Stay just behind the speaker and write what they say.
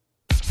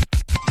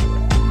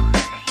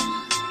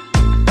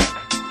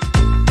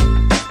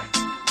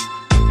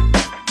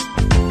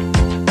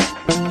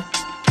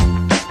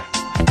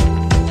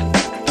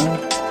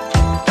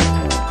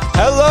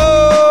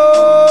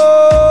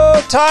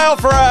Tile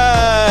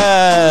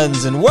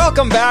friends, and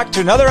welcome back to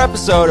another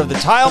episode of the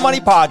Tile Money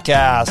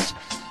Podcast.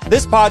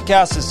 This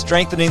podcast is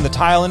strengthening the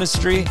tile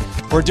industry.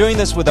 We're doing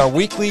this with our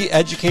weekly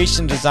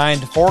education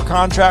designed for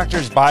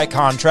contractors by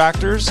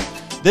contractors.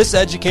 This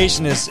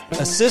education is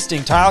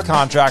assisting tile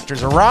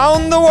contractors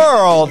around the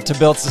world to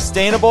build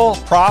sustainable,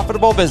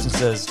 profitable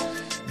businesses.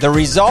 The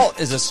result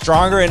is a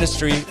stronger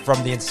industry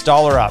from the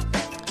installer up.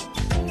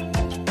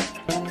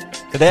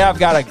 Today I've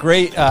got a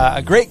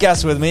great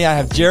guest with me. I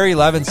have Jerry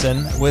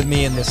Levinson with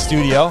me in the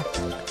studio.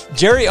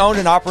 Jerry owned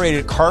and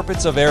operated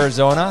Carpets of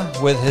Arizona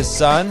with his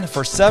son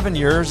for 7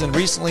 years and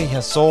recently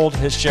has sold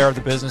his share of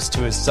the business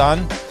to his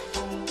son.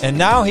 And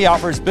now he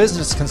offers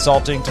business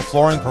consulting to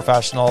flooring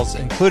professionals,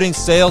 including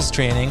sales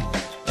training,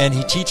 and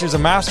he teaches a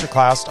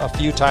masterclass a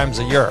few times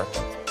a year.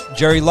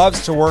 Jerry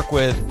loves to work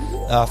with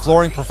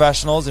flooring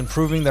professionals,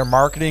 improving their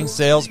marketing,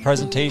 sales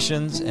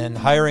presentations, and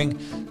hiring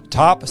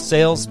top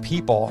sales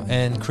people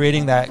and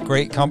creating that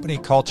great company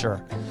culture.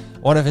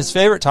 One of his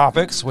favorite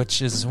topics,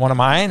 which is one of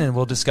mine and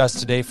we'll discuss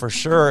today for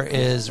sure,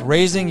 is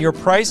raising your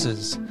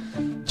prices.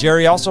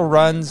 Jerry also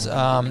runs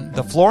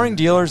the Flooring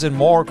Dealers and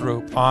More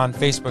group on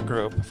Facebook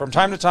group. From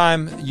time to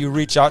time, you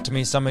reach out to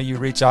me, some of you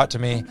reach out to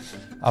me,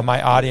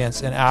 my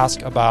audience, and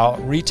ask about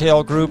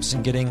retail groups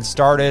and getting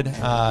started,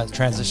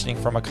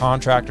 transitioning from a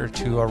contractor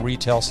to a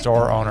retail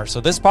store owner. So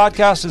this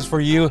podcast is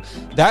for you.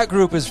 That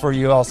group is for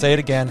you. I'll say it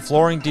again,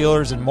 Flooring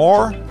Dealers and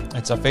More.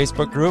 It's a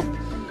Facebook group.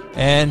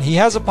 And he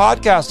has a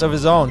podcast of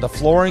his own, the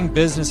Flooring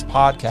Business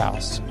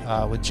Podcast,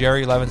 with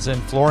Jerry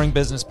Levinson, Flooring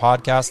Business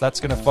Podcast.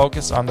 That's going to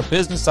focus on the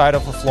business side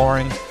of the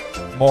flooring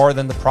more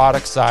than the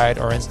product side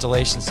or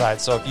installation side.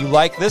 So if you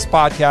like this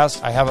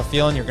podcast, I have a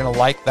feeling you're going to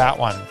like that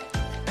one.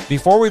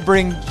 Before we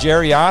bring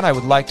Jerry on, I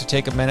would like to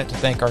take a minute to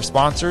thank our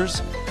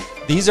sponsors.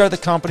 These are the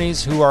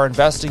companies who are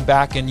investing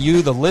back in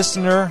you, the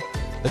listener,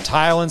 the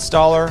tile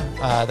installer,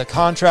 the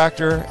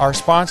contractor. Our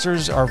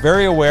sponsors are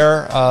very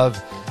aware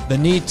of the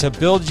need to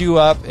build you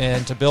up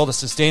and to build a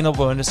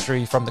sustainable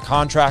industry from the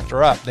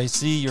contractor up. They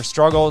see your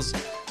struggles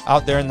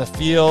out there in the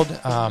field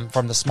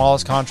from the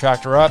smallest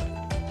contractor up.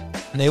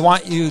 And they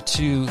want you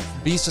to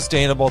be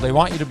sustainable. They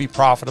want you to be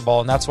profitable.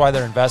 And that's why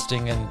they're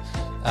investing in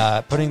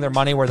putting their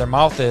money where their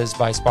mouth is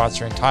by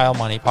sponsoring Tile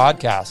Money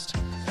Podcast.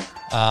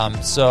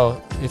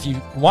 So if you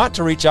want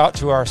to reach out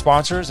to our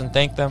sponsors and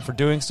thank them for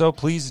doing so,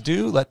 please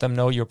do. Let them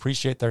know you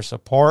appreciate their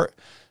support.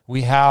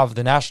 We have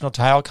the National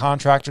Tile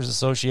Contractors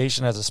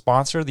Association as a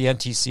sponsor. The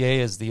NTCA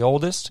is the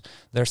oldest.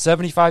 They're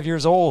 75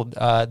 years old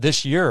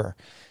this year.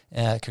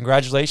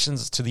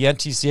 Congratulations to the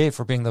NTCA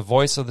for being the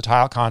voice of the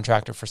tile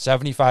contractor for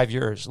 75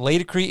 years.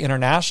 Laticrete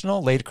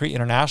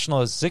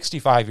International is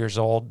 65 years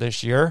old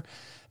this year.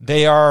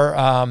 They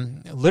are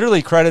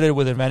literally credited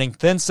with inventing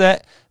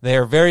thinset. They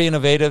are very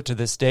innovative to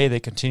this day. They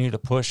continue to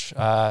push,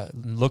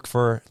 look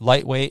for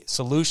lightweight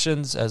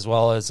solutions as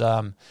well as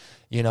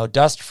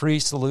dust-free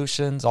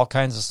solutions, all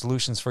kinds of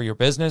solutions for your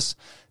business.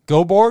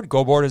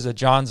 GoBoard is a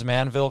Johns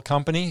Manville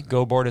company.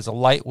 GoBoard is a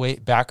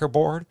lightweight backer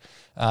board,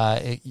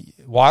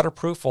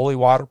 waterproof, fully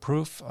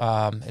waterproof.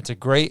 It's a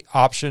great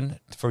option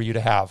for you to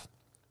have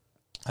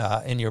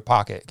in your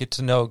pocket. Get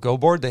to know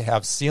GoBoard. They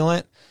have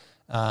sealant.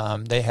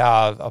 They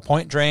have a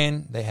point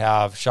drain. They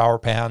have shower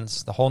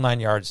pans, the whole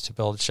 9 yards to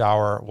build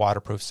shower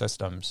waterproof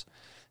systems.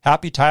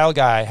 Happy Tile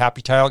Guy,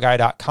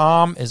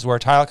 happytileguy.com is where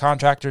tile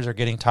contractors are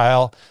getting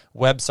tile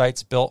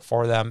websites built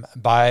for them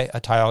by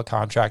a tile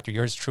contractor.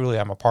 Yours truly,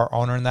 I'm a part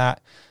owner in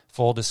that,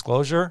 full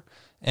disclosure.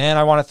 And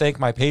I want to thank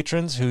my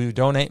patrons who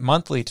donate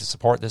monthly to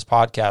support this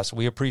podcast.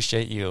 We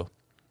appreciate you.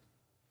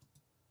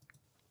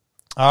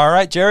 All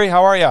right, Jerry,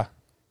 how are you?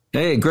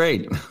 Hey,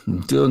 great.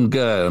 I'm doing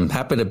good. I'm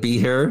happy to be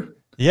here.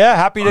 Yeah,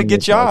 happy to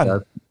get you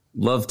on.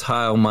 Love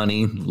Tile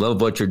Money.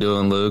 Love what you're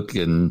doing, Luke.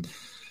 And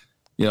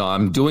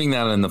I'm doing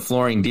that in the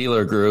Flooring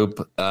Dealer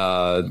group.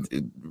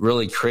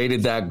 Really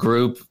created that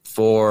group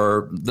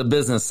for the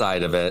business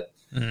side of it.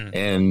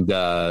 And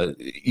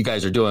you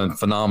guys are doing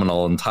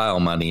phenomenal in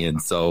Tile Money.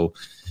 And so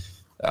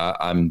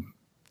I'm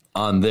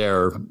on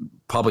there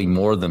probably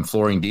more than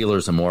Flooring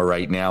Dealers and More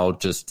right now,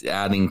 just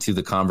adding to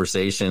the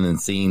conversation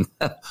and seeing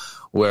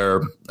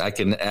where I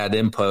can add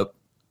input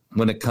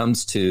when it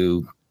comes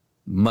to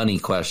money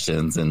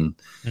questions and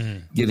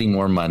getting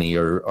more money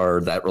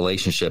or that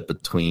relationship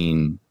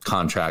between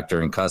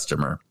contractor and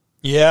customer.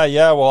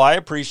 Yeah. Well, I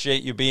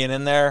appreciate you being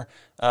in there.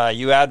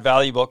 You add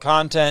valuable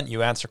content,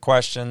 you answer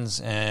questions,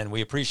 and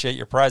we appreciate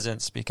your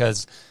presence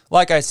because,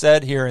 like I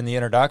said here in the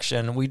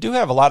introduction, we do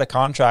have a lot of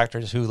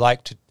contractors who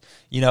like to,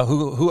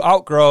 who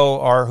outgrow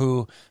or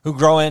who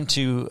grow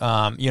into,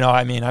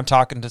 I'm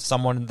talking to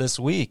someone this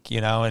week,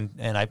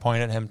 and I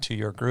pointed him to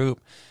your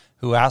group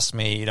who asked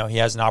me, he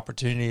has an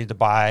opportunity to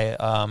buy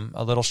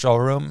a little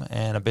showroom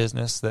and a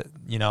business that,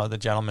 the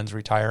gentleman's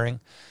retiring.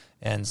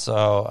 And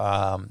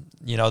so,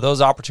 those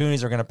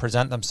opportunities are going to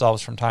present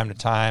themselves from time to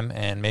time,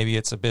 and maybe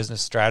it's a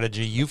business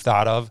strategy you've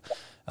thought of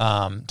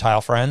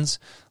tile friends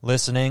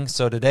listening.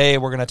 So today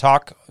we're going to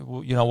talk,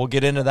 we'll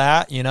get into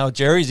that.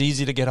 Jerry's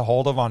easy to get a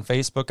hold of on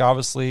Facebook,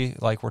 obviously,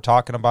 like we're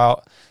talking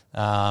about.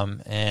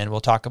 And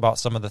we'll talk about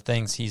some of the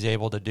things he's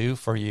able to do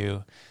for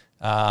you.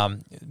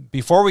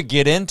 Before we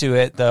get into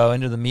it, though,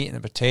 into the meat and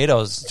the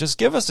potatoes, just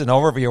give us an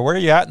overview. Where are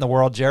you at in the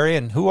world, Jerry,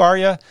 and who are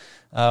you?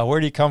 Where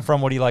do you come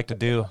from? What do you like to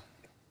do?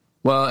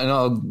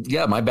 Well,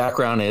 my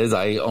background is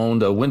I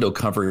owned a window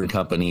covering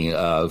company.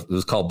 It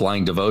was called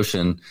Blind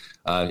Devotion.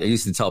 I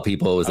used to tell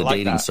people it was a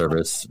dating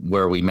service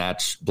where we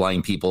match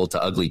blind people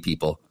to ugly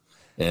people.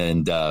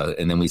 And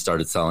then we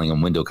started selling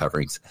them window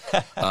coverings.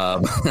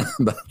 I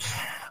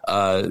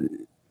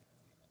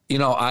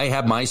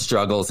have my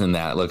struggles in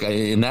that. Look,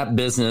 in that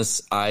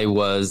business, I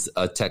was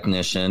a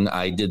technician.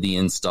 I did the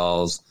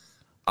installs.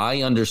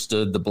 I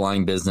understood the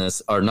blind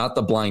business, or not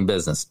the blind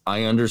business.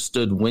 I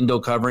understood window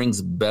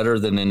coverings better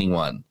than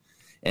anyone.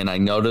 And I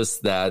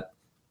noticed that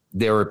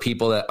there were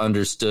people that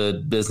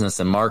understood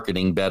business and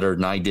marketing better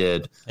than I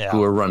did, who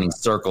were running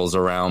circles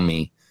around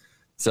me.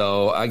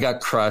 So I got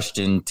crushed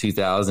in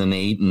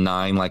 2008 and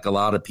 9, like a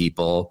lot of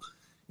people,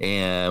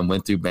 and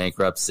went through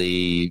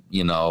bankruptcy,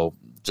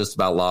 just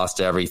about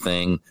lost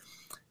everything,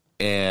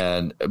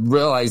 and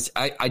realized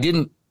I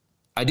didn't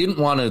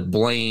want to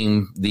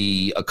blame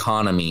the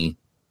economy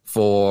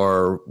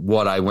for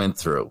what I went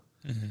through.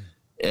 Mm-hmm.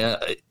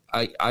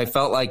 I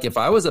felt like if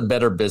I was a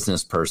better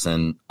business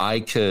person,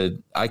 I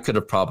could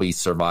have probably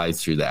survived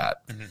through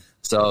that. Mm-hmm.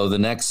 So the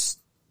next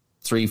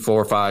 3,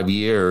 4, 5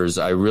 years,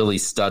 I really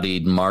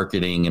studied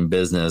marketing and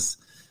business.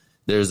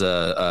 There's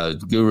a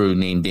guru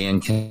named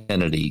Dan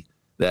Kennedy.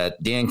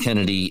 That Dan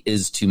Kennedy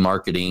is to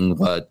marketing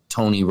what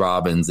Tony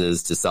Robbins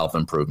is to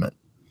self-improvement.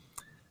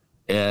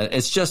 And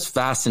it's just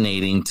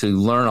fascinating to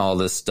learn all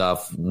this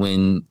stuff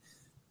when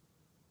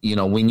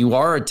you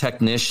are a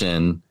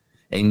technician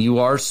and you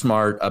are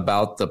smart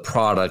about the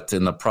product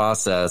and the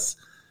process,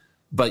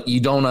 but you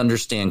don't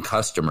understand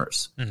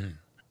customers.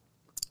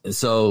 Mm-hmm.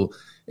 So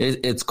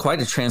it's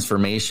quite a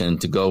transformation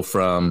to go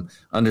from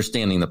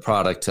understanding the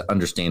product to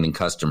understanding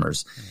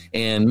customers.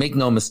 And make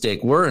no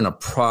mistake, we're in a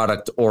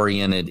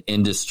product-oriented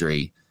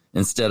industry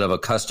instead of a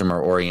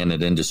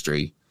customer-oriented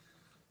industry.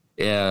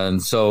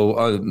 And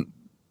so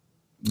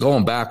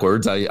going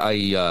backwards,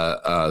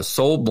 I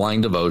sold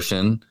Blind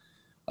Devotion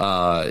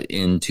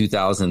in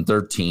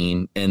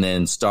 2013 and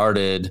then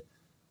started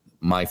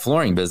my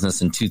flooring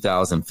business in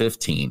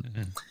 2015.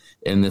 Mm-hmm.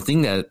 And the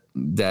thing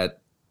that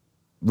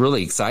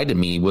really excited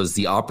me was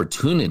the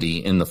opportunity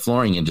in the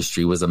flooring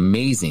industry was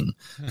amazing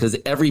because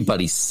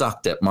everybody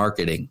sucked at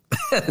marketing.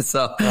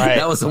 So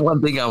that was the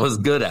one thing I was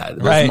good at,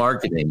 was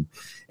marketing.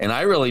 And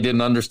I really didn't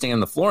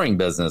understand the flooring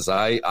business.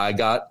 I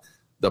got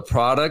the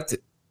product,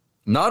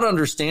 not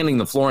understanding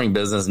the flooring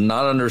business,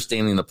 not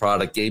understanding the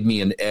product gave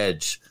me an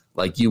edge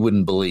like you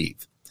wouldn't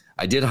believe.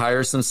 I did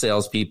hire some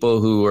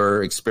salespeople who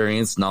were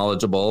experienced,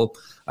 knowledgeable.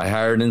 I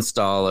hired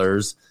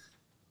installers.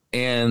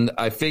 And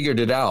I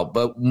figured it out.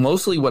 But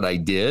mostly what I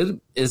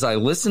did is I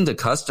listened to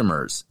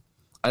customers.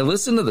 I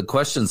listened to the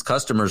questions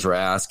customers were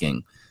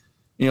asking.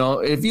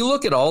 If you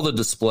look at all the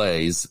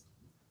displays,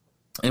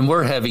 and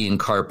we're heavy in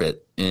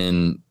carpet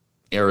in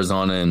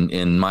Arizona and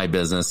in my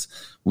business,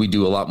 we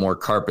do a lot more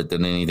carpet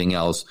than anything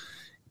else.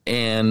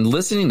 And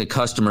listening to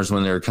customers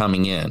when they were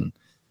coming in,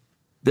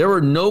 there were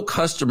no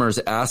customers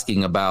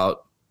asking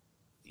about,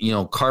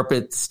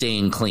 carpet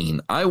staying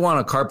clean. I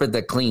want a carpet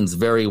that cleans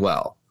very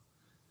well.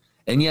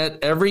 And yet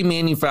every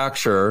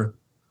manufacturer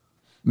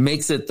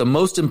makes it the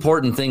most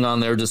important thing on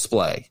their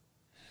display.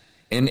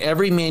 And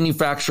every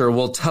manufacturer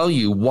will tell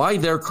you why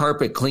their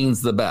carpet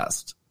cleans the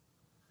best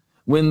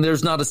when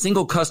there's not a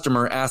single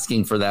customer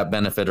asking for that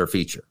benefit or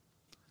feature.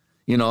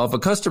 If a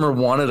customer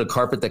wanted a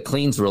carpet that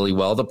cleans really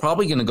well, they're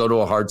probably going to go to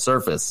a hard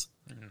surface.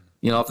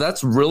 Mm-hmm. If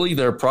that's really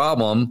their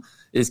problem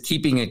is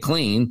keeping it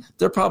clean,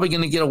 they're probably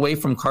going to get away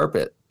from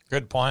carpet.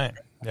 Good point.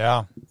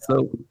 Yeah.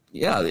 So,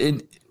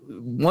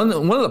 one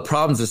of the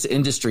problems this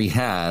industry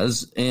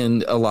has,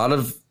 and a lot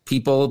of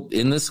people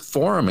in this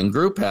forum and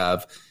group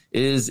have,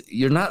 is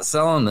you're not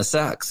selling the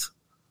sex.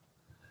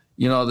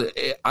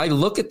 I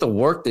look at the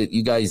work that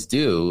you guys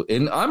do,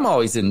 and I'm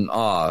always in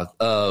awe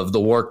of the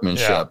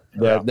workmanship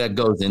that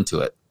goes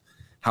into it,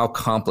 how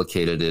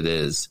complicated it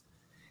is.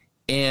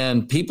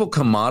 And people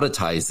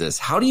commoditize this.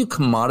 How do you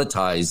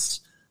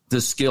commoditize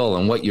the skill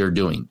and what you're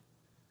doing?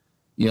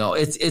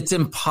 It's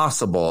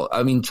impossible.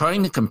 I mean,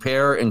 trying to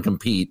compare and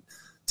compete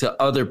to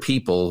other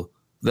people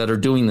that are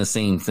doing the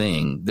same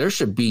thing, there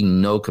should be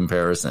no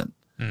comparison.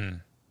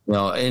 And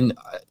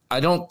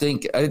I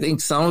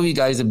think some of you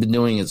guys have been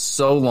doing it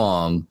so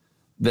long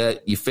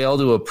that you fail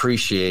to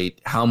appreciate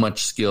how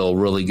much skill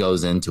really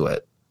goes into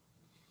it.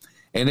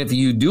 And if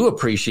you do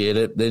appreciate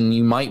it, then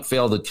you might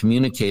fail to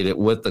communicate it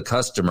with the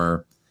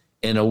customer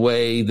in a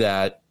way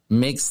that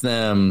makes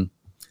them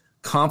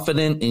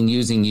confident in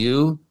using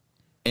you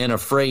and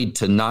afraid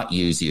to not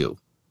use you.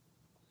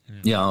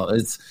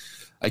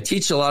 I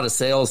teach a lot of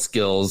sales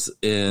skills,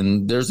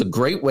 and there's a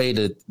great way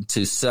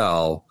to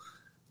sell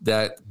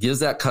that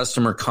gives that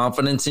customer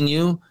confidence in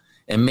you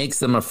and makes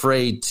them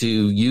afraid to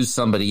use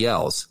somebody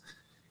else.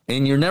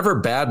 And you're never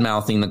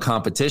bad-mouthing the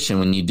competition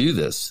when you do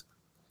this.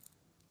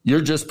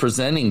 You're just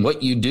presenting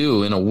what you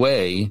do in a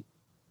way,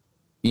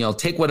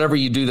 take whatever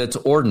you do that's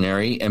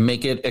ordinary and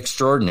make it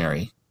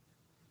extraordinary.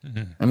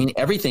 Mm-hmm. I mean,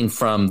 everything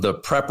from the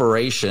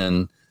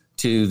preparation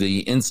to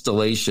the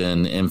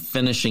installation and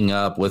finishing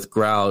up with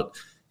grout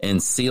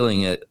and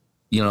sealing it,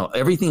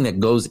 everything that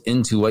goes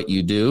into what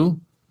you do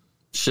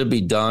should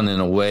be done in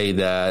a way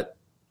that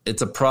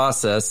it's a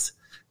process,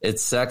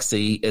 it's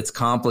sexy, it's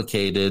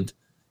complicated,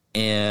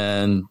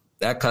 and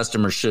that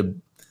customer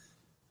should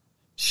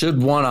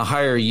want to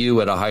hire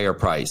you at a higher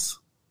price.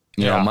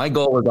 My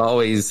goal is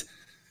always,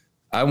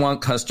 I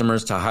want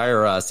customers to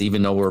hire us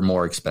even though we're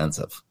more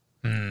expensive.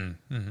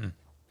 Mm-hmm.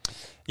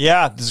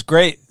 Yeah, this is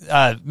great.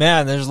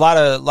 Man, there's a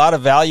lot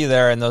of value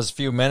there in those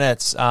few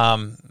minutes.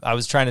 I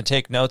was trying to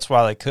take notes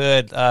while I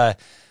could.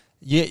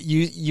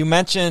 You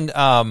mentioned,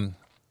 not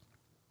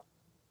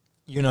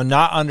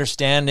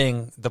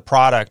understanding the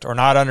product or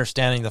not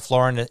understanding the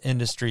flooring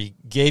industry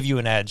gave you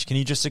an edge. Can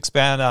you just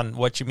expand on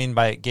what you mean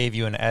by it gave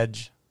you an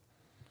edge?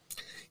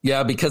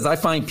 Yeah, because I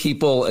find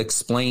people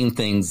explain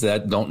things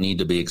that don't need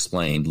to be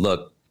explained.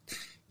 Look,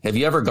 have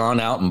you ever gone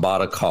out and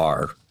bought a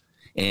car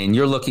and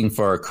you're looking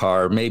for a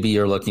car? Maybe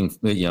you're looking,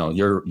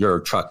 you're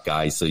a truck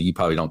guy, so you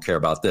probably don't care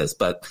about this,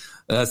 but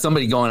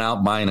somebody going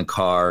out buying a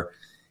car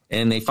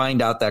and they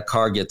find out that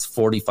car gets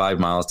 45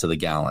 miles to the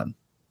gallon.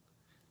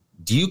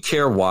 Do you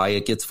care why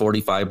it gets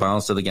 45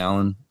 miles to the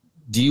gallon?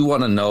 Do you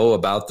want to know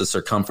about the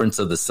circumference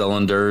of the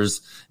cylinders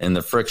and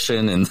the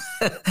friction and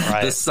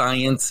the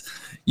science?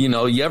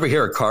 You ever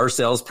hear a car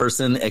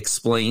salesperson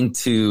explain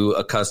to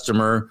a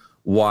customer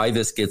why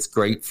this gets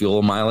great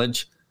fuel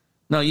mileage?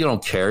 No, you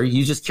don't care.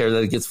 You just care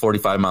that it gets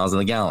 45 miles in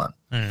the gallon.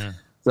 Mm-hmm.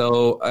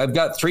 So I've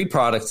got 3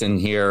 products in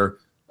here,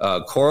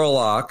 Coral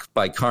Lock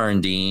by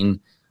Carandine,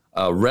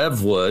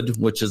 Revwood,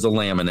 which is a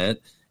laminate,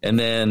 and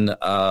then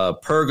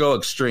Pergo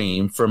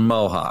Extreme from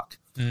Mohawk.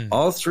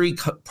 All 3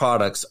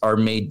 products are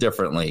made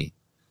differently,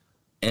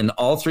 and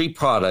all 3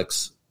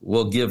 products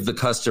will give the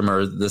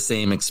customer the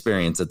same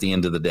experience at the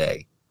end of the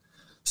day.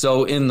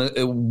 So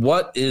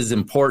what is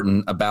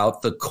important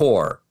about the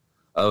core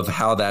of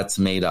how that's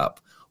made up?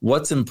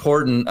 What's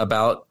important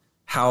about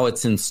how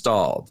it's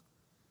installed?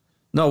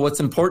 No, what's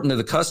important to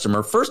the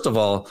customer, first of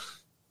all,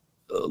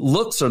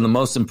 looks are the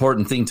most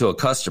important thing to a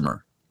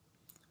customer.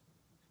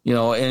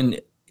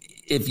 And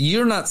if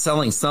you're not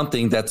selling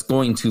something that's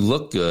going to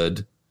look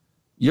good,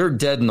 you're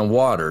dead in the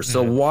water.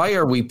 So why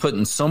are we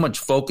putting so much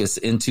focus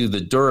into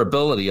the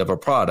durability of a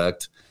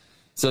product?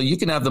 So you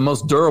can have the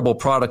most durable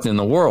product in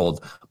the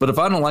world, but if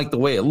I don't like the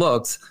way it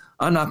looks,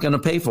 I'm not going to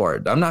pay for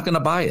it. I'm not going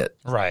to buy it.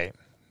 Right.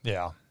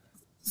 Yeah.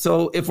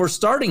 So if we're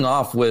starting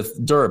off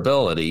with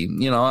durability,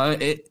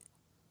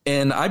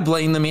 and I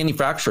blame the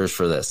manufacturers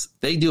for this.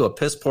 They do a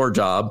piss poor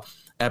job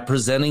at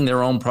presenting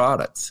their own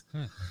products.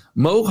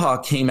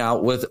 Mohawk came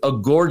out with a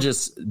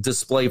gorgeous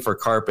display for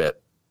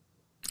carpet,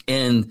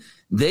 and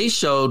they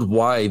showed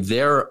why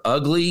their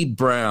ugly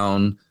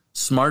brown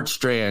Smart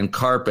Strand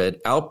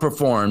carpet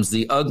outperforms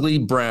the ugly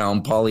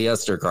brown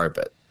polyester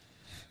carpet.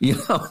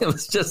 It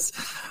was just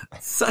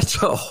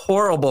such a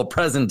horrible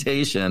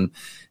presentation.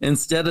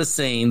 Instead of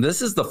saying,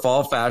 this is the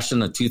fall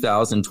fashion of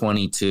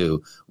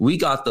 2022, we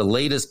got the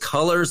latest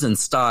colors and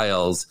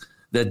styles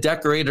that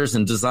decorators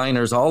and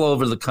designers all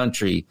over the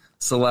country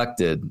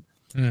selected.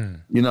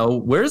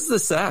 Where's the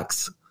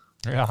sex?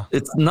 Yeah.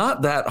 It's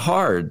not that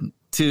hard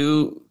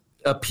to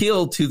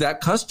appeal to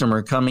that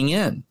customer coming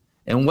in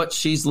and what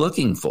she's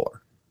looking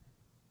for.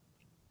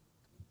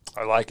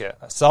 I like it.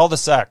 Sell the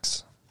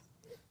sex.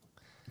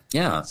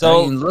 Yeah.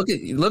 So look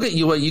at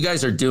you, what you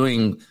guys are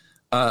doing.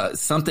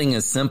 Something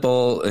as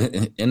simple,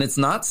 and it's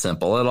not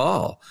simple at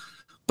all,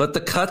 but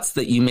the cuts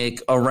that you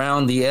make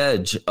around the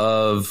edge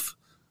of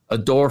a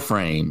door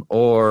frame,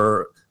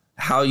 or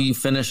how you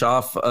finish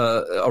off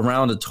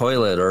around a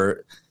toilet,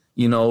 or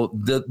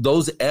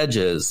those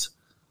edges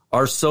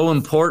are so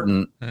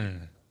important.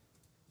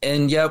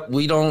 And yet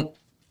we don't,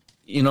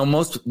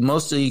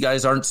 most of you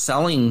guys aren't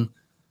selling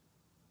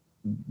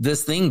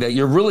this thing that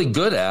you're really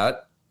good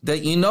at,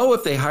 that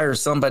if they hire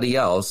somebody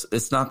else,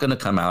 it's not going to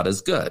come out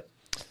as good.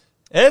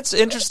 It's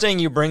interesting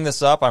you bring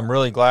this up. I'm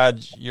really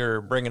glad you're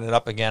bringing it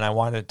up again. I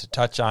wanted to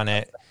touch on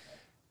it.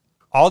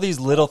 All these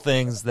little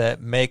things that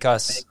make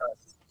us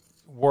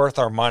worth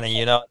our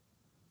money.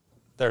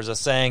 There's a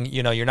saying,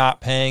 you're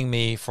not paying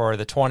me for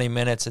the 20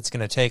 minutes it's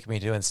going to take me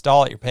to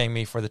install it. You're paying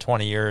me for the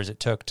 20 years it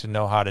took to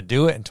know how to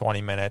do it in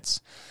 20 minutes.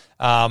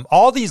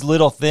 All these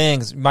little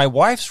things. My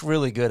wife's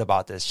really good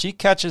about this. She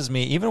catches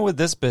me, even with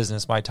this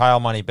business, my Tile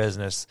Money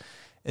business,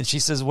 and she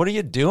says, what are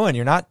you doing?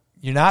 You're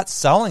not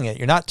selling it.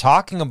 You're not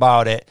talking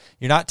about it.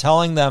 You're not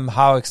telling them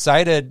how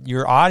excited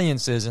your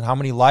audience is and how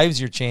many lives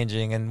you're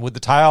changing. And with the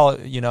tile,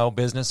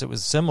 business, it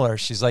was similar.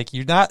 She's like,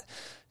 you're not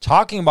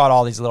talking about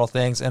all these little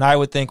things. And I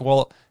would think,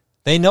 well,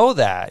 they know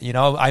that.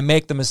 I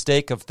make the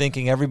mistake of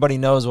thinking everybody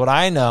knows what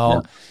I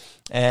know.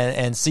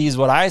 and sees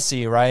what I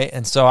see, right?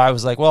 And so I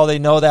was like, well, they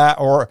know that,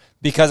 or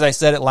because I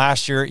said it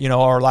last year,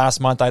 or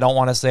last month, I don't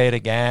want to say it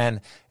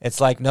again.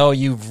 It's like, no,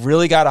 you've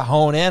really got to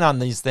hone in on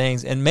these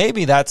things. And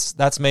maybe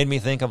that's made me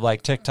think of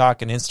like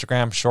TikTok and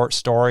Instagram short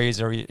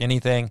stories or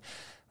anything.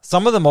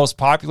 Some of the most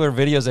popular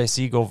videos I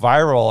see go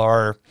viral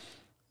are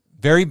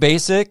very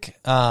basic,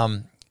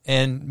 and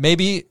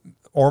maybe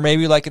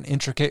like an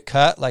intricate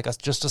cut, like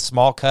just a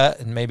small cut,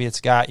 and maybe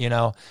it's got,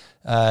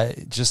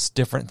 just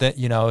different,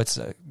 it's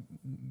a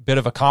bit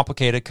of a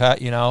complicated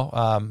cut,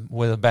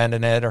 with a bend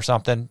in it or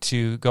something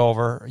to go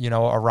over,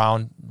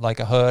 around like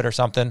a hood or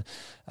something.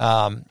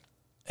 And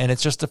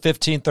it's just a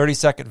 15,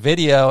 30-second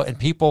video, and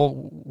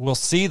people will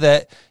see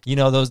that,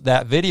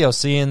 that video,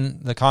 seeing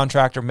the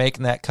contractor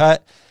making that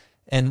cut.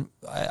 And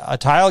a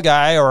tile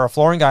guy or a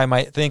flooring guy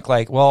might think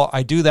like, well,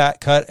 I do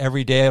that cut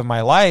every day of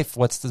my life.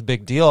 What's the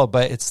big deal?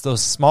 But it's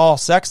those small,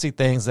 sexy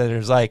things that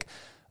is like,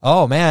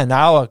 oh man,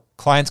 now a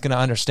client's going to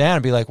understand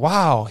and be like,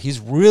 wow, he's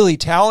really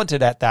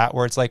talented at that.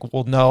 Where it's like,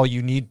 well, no,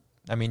 you need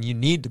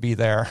to be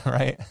there,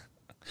 right?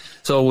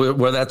 So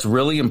where that's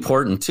really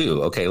important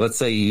too. Okay, let's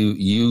say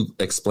you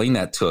explain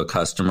that to a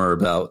customer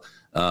about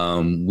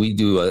we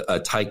do a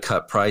tight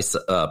cut price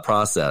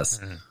process.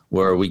 Mm-hmm.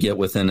 Where we get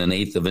within an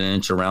eighth of an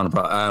inch around.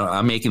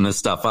 I'm making this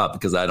stuff up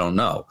because I don't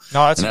know.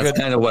 No, that's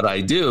kind of what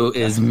I do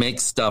is make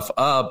stuff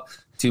up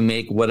to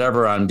make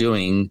whatever I'm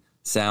doing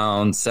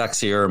sound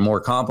sexier,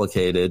 more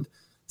complicated,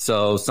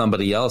 so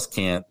somebody else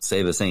can't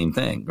say the same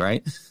thing,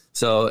 right?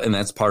 So, and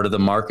that's part of the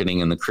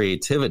marketing and the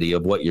creativity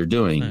of what you're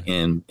doing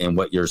and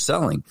what you're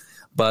selling.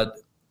 But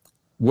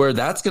where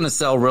that's going to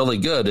sell really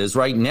good is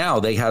right now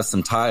they have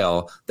some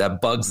tile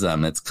that bugs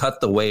them. It's cut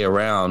the way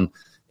around,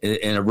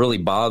 and it really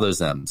bothers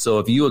them. So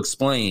if you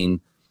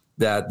explain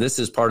that this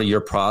is part of your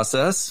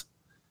process,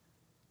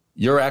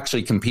 you're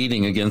actually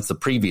competing against the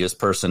previous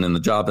person in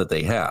the job that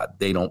they had.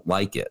 They don't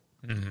like it.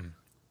 Mm-hmm.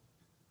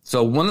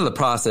 So one of the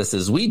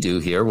processes we do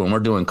here when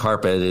we're doing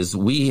carpet is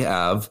we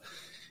have,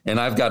 and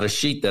I've got a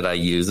sheet that I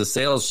use, a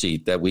sales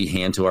sheet that we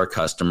hand to our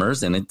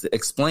customers, and it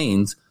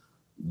explains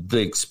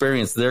the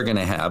experience they're going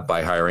to have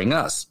by hiring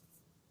us.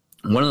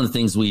 One of the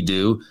things we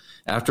do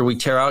after we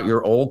tear out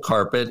your old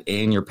carpet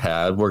and your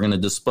pad, we're going to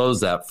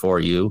dispose that for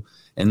you.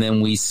 And then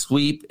we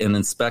sweep and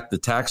inspect the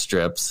tack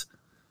strips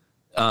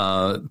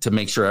to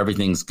make sure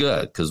everything's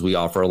good because we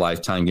offer a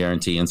lifetime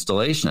guarantee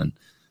installation.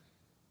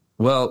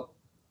 Well,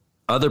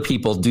 other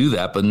people do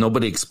that, but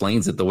nobody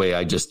explains it the way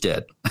I just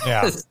did.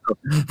 Yeah. So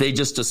they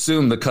just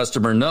assume the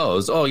customer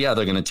knows, oh, yeah,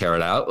 they're going to tear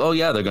it out. Oh,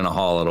 yeah, they're going to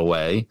haul it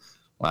away.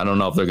 Well, I don't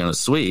know if they're going to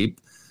sweep.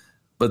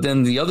 But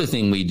then the other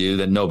thing we do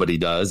that nobody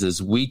does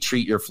is we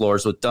treat your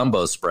floors with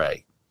Dumbo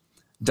spray.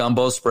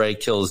 Dumbo spray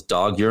kills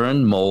dog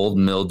urine, mold,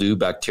 mildew,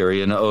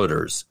 bacteria, and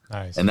odors.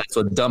 Nice. And that's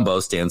what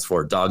Dumbo stands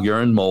for, dog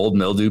urine, mold,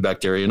 mildew,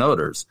 bacteria, and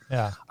odors.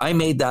 Yeah. I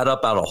made that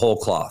up out of whole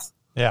cloth.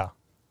 Yeah.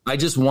 I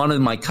just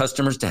wanted my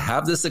customers to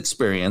have this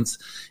experience.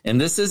 And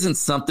this isn't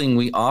something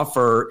we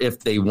offer if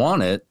they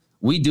want it.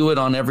 We do it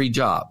on every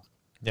job.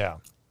 Yeah.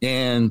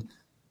 And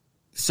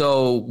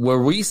so where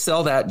we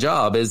sell that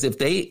job is if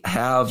they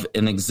have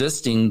an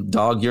existing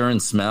dog urine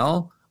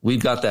smell,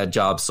 we've got that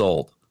job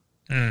sold.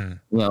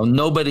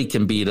 Nobody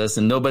can beat us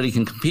and nobody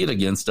can compete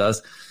against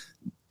us.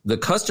 The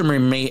customer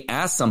may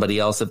ask somebody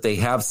else if they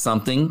have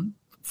something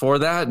for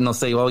that, and they'll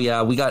say, oh,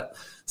 yeah, we got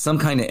some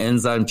kind of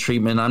enzyme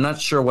treatment. I'm not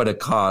sure what it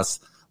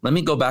costs. Let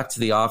me go back to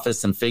the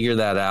office and figure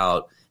that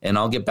out, and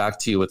I'll get back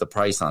to you with a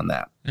price on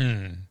that.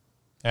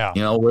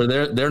 Yeah.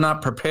 Where they're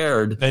not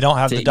prepared. They don't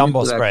have the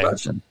Dumbo spray.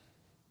 Question.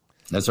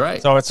 That's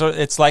right. So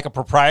it's like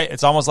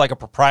it's almost like a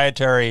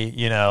proprietary,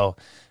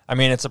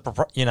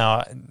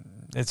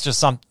 it's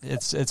just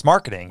it's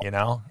marketing,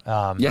 Yeah.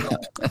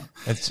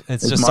 It's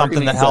just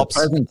something that helps.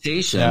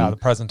 Presentation. Yeah. The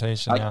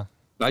presentation.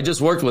 I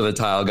just worked with a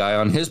tile guy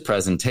on his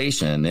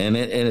presentation, and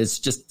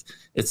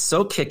it's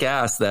so kick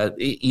ass that,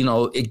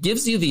 it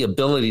gives you the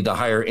ability to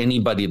hire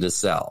anybody to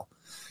sell.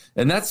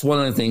 And that's one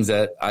of the things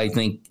that I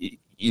think,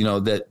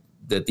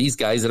 that these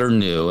guys that are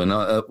new, and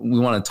we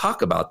want to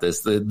talk about this,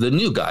 the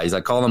new guys,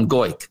 I call them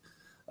goik.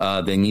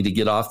 They need to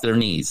get off their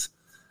knees.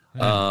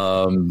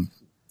 That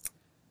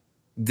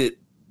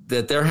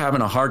they're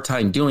having a hard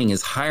time doing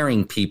is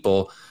hiring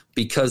people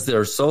because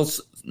they're so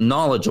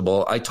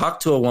knowledgeable. I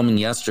talked to a woman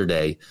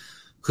yesterday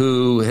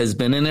who has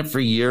been in it for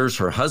years.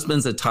 Her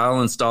husband's a tile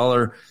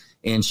installer,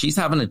 and she's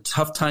having a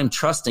tough time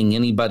trusting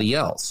anybody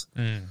else.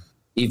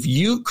 If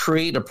you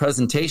create a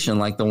presentation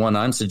like the one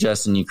I'm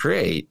suggesting you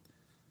create,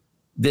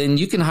 then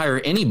you can hire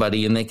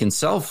anybody and they can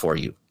sell for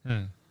you.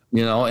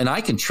 And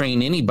I can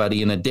train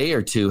anybody in a day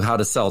or two how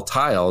to sell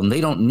tile, and they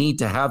don't need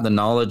to have the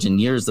knowledge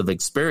and years of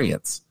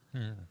experience.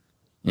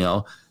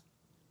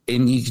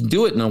 And you can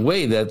do it in a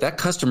way that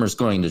customer is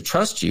going to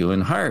trust you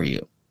and hire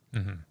you.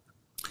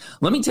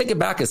 Let me take it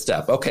back a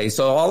step. Okay.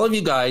 So all of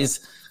you guys,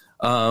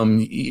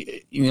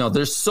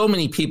 there's so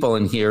many people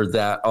in here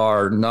that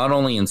are not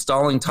only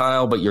installing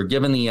tile, but you're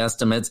giving the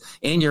estimates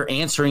and you're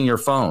answering your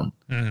phone,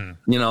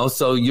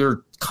 so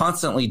you're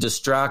constantly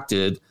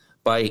distracted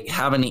by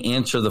having to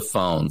answer the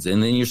phones.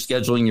 And then you're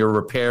scheduling your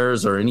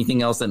repairs or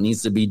anything else that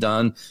needs to be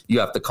done. You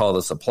have to call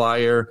the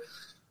supplier.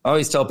 I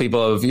always tell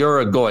people, if you're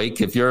a goik,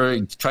 if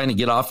you're trying to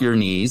get off your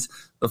knees,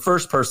 the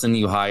first person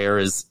you hire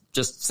is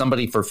just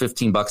somebody for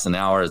 $15 an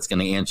hour that's going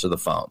to answer the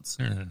phones.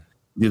 Mm-hmm.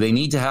 Do they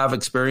need to have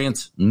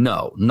experience?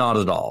 No, not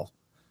at all.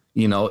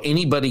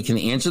 Anybody can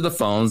answer the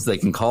phones. They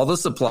can call the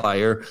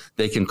supplier.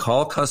 They can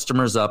call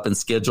customers up and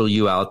schedule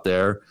you out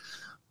there.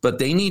 But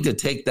they need to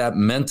take that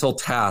mental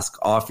task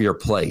off your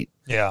plate.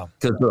 Yeah.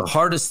 Because the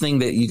hardest thing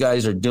that you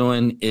guys are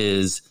doing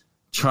is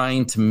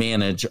trying to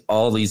manage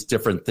all these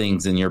different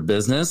things in your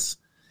business.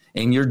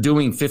 And you're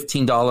doing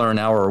 $15 an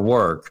hour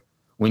work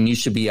when you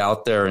should be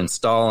out there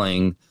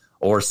installing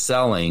or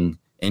selling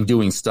and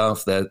doing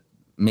stuff that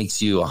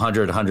makes you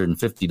 $100,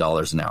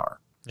 $150 an hour.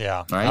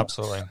 Yeah, right?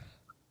 Absolutely.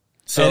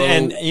 So,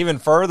 and even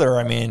further,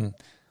 I mean,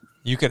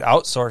 you could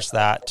outsource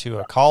that to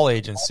a call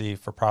agency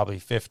for probably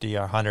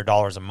 $50 or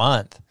 $100 a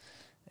month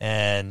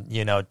and,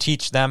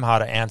 teach them how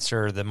to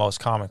answer the most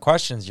common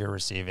questions you're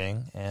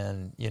receiving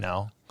and,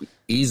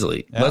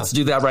 easily. Yeah. Let's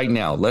do that right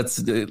now. Let's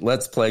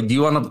play. Do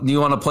you want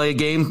to play a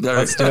game?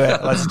 Let's do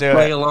it. Let's do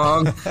play it.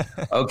 along.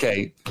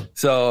 Okay.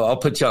 So I'll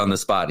put you on the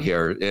spot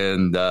here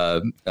and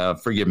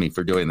forgive me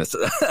for doing this.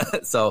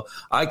 So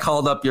I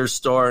called up your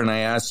store and I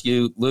asked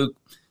you, Luke,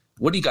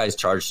 what do you guys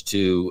charge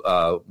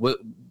to,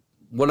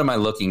 what am I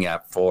looking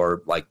at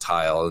for like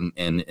tile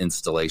and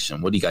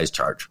installation? What do you guys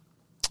charge?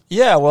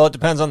 Yeah, well, it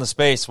depends on the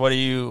space. Where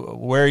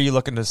are you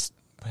looking to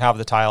have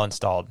the tile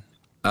installed?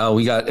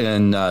 We got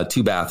in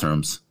 2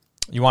 bathrooms.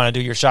 You want to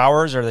do your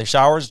showers? Are they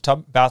showers,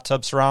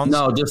 bathtub surrounds?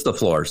 No, just the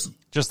floors.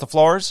 Just the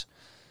floors?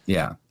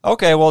 Yeah.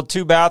 Okay, well,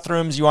 2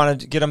 bathrooms. You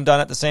want to get them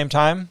done at the same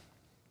time?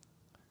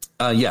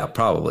 Yeah,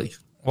 probably.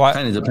 What?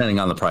 Kind of depending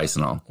on the price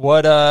and all.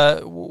 What?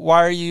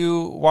 Why are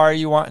you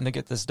wanting to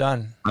get this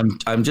done?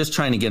 I'm just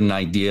trying to get an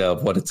idea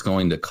of what it's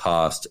going to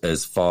cost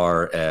as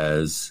far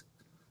as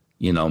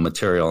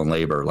material and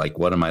labor. Like,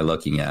 what am I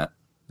looking at?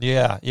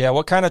 Yeah.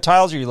 What kind of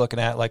tiles are you looking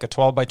at? Like a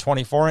 12 by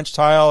 24 inch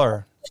tile,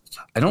 or?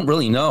 I don't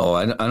really know.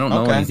 I don't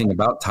know anything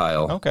about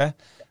tile. Okay.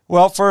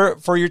 Well,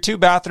 for your 2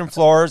 bathroom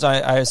floors,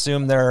 I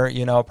assume they're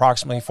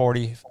approximately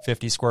 40,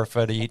 50 square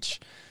foot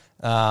each.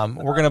 We're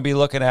going to be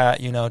looking at,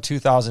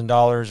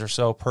 $2,000 or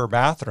so per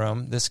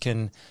bathroom. This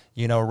can,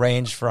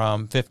 range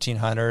from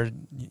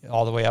 $1,500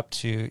 all the way up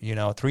to,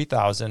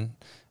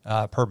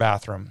 $3,000 per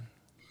bathroom.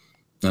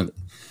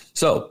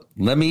 So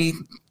let me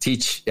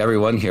teach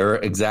everyone here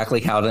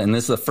exactly how to, and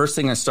this is the first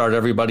thing I start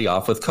everybody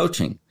off with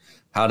coaching.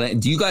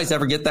 Do you guys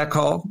ever get that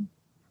call?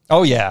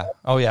 Oh yeah,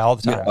 all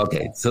the time. Yeah,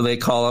 okay. So they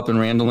call up and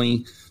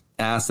randomly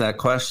ask that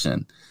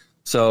question.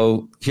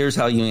 So here's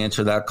how you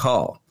answer that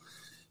call.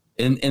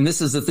 And this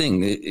is the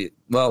thing.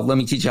 Well, let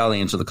me teach you how to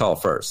answer the call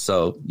first.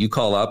 So you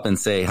call up and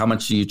say, how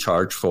much do you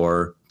charge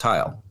for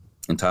tile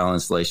and tile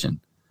installation?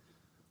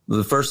 Well,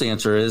 the first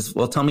answer is,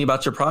 well, tell me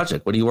about your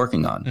project. What are you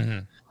working on? Mm-hmm.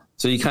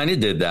 So you kind of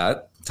did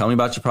that. Tell me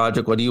about your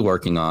project. What are you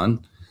working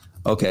on?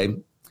 Okay.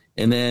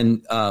 And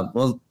then,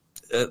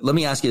 let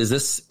me ask you, is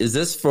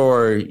this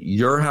for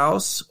your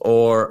house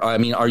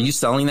are you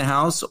selling the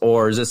house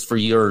or is this for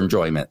your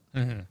enjoyment?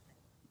 Mm-hmm.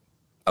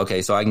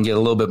 Okay. So I can get a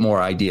little bit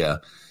more idea.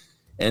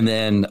 And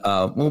then,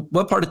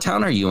 what part of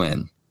town are you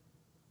in?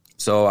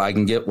 So I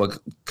can get what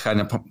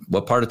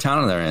part of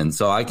town they're in.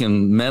 So I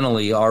can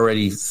mentally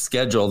already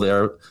schedule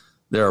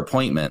their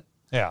appointment.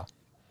 Yeah.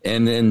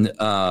 And then,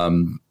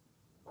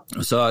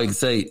 so I can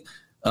say,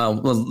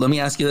 let me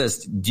ask you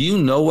this. Do you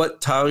know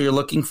what tile you're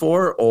looking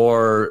for,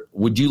 or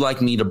would you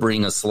like me to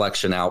bring a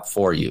selection out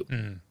for you?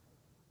 Mm.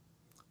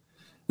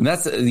 And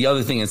that's the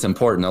other thing that's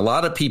important. A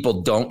lot of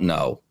people don't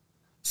know.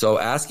 So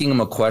asking them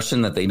a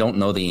question that they don't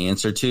know the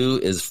answer to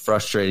is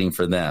frustrating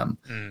for them.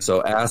 Mm.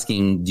 So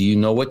asking, do you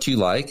know what you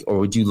like, or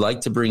would you like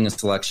to bring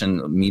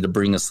me to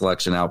bring a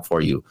selection out for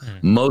you?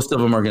 Mm. Most of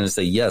them are going to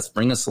say, yes,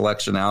 bring a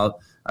selection out.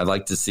 I'd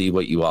like to see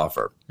what you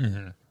offer.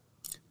 Mm-hmm.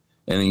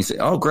 And then you say,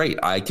 oh, great,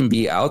 I can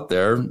be out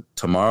there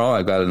tomorrow.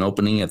 I've got an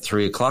opening at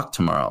 3:00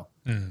 tomorrow.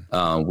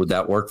 Mm. Would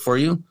that work for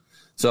you?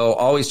 So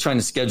always trying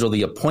to schedule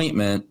the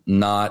appointment,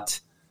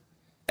 don't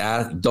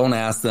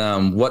ask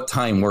them what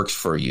time works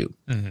for you.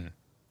 Mm-hmm.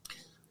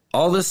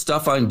 All this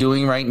stuff I'm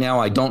doing right now,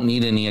 I don't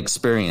need any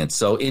experience.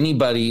 So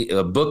anybody,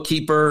 a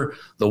bookkeeper,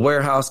 the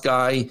warehouse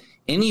guy,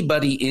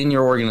 anybody in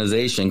your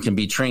organization can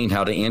be trained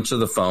how to answer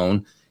the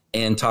phone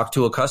and talk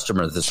to a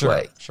customer this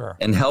way. Sure.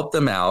 And help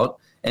them out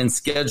and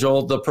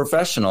schedule the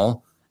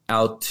professional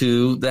out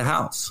to the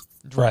house.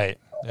 Right.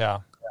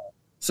 Yeah.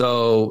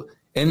 So,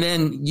 and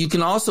then you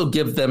can also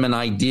give them an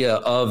idea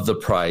of the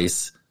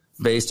price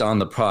based on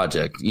the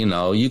project.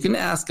 You can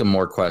ask them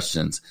more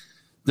questions.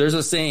 There's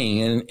a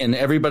saying, and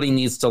everybody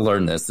needs to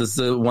learn this. This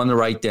is one to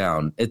write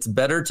down. It's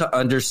better to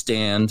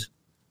understand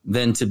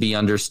than to be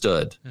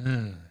understood.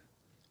 Mm.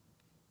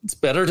 It's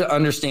better to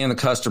understand the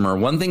customer.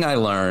 One thing I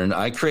learned,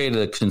 I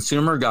created a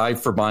consumer guide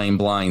for buying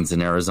blinds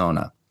in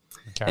Arizona.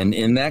 Okay. And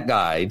in that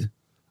guide,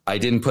 I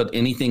didn't put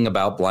anything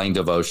about Blind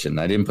Devotion.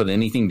 I didn't put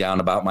anything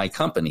down about my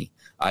company.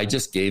 I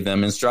just gave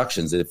them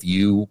instructions. If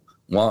you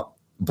want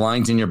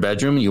blinds in your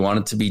bedroom, you want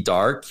it to be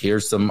dark,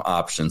 here's some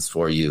options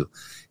for you.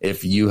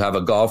 If you have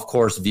a golf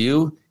course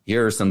view,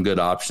 here are some good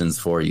options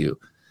for you.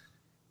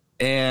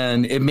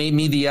 And it made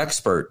me the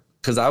expert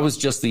because I was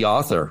just the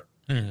author.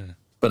 Mm-hmm.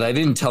 But I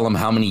didn't tell them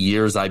how many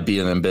years I'd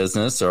been in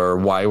business or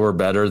why we're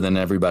better than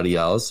everybody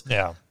else.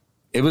 Yeah.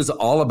 It was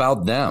all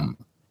about them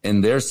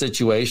and their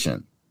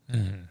situation.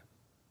 Mm-hmm.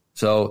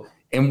 So,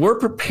 and we're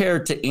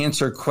prepared to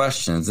answer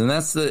questions. And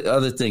that's the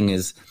other thing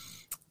is,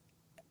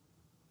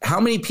 how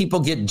many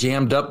people get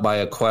jammed up by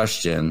a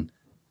question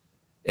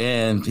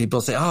and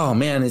people say, oh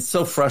man, it's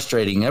so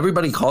frustrating.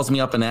 Everybody calls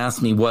me up and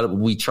asks me what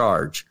we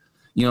charge.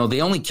 You know,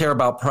 they only care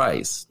about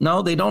price.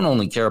 No, they don't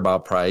only care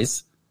about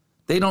price.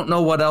 They don't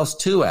know what else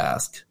to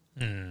ask.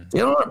 Mm. They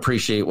don't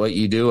appreciate what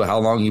you do, how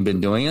long you've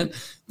been doing it.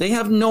 They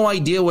have no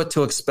idea what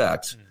to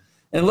expect. Mm.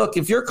 And look,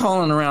 if you're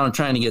calling around and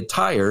trying to get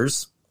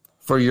tires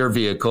for your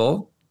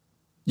vehicle,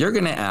 you're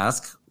going to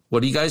ask,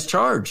 what do you guys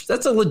charge?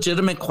 That's a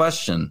legitimate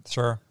question.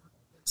 Sure.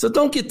 So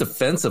don't get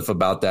defensive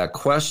about that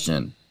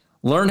question.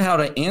 Learn how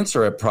to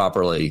answer it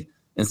properly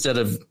instead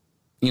of,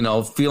 you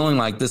know, feeling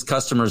like this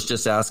customer is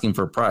just asking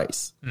for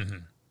price. Mm-hmm.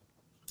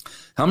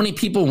 How many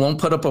people won't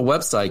put up a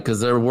website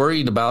because they're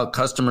worried about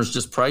customers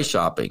just price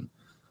shopping?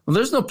 Well,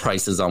 there's no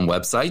prices on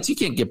websites. You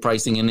can't get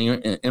pricing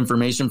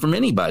information from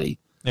anybody.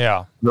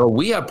 Yeah. No,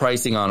 we have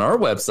pricing on our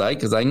website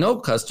because I know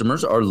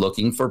customers are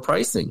looking for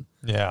pricing.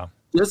 Yeah.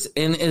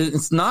 And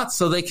it's not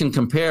so they can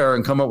compare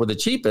and come up with the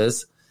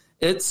cheapest.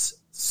 It's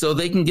so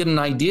they can get an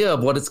idea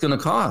of what it's going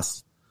to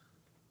cost.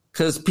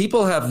 Because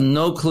people have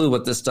no clue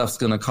what this stuff's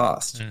going to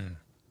cost. Mm.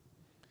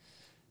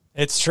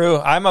 It's true.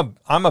 I'm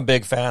a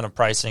big fan of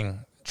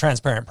pricing,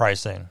 transparent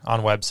pricing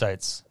on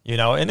websites. You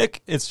know, and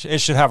it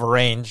should have a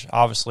range.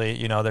 Obviously,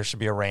 you know, there should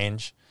be a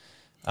range.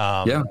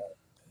 Yeah.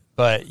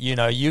 But you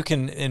know, you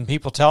can, and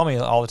people tell me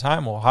all the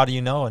time, well, how do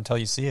you know until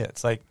you see it?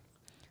 It's like,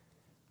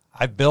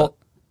 I've built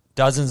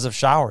dozens of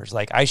showers.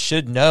 Like, I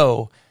should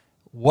know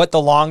what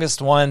the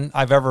longest one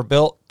I've ever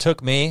built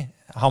took me,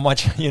 how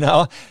much, you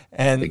know,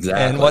 and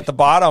exactly. And what the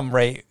bottom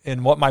rate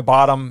and what my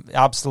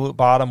absolute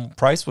bottom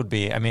price would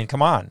be. I mean,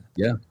 come on.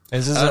 Yeah.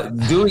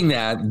 Doing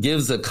that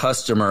gives a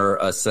customer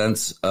a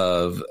sense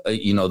of,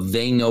 you know,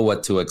 they know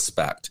what to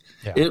expect.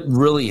 Yeah. It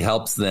really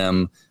helps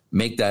them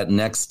make that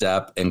next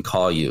step and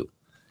call you.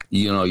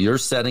 You know, you're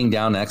setting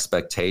down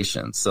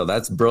expectations. So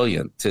that's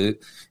brilliant. And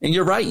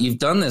you're right. You've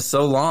done this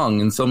so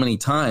long and so many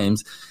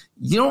times.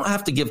 You don't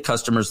have to give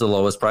customers the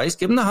lowest price.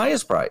 Give them the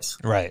highest price.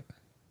 Right.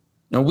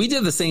 Now, we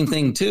did the same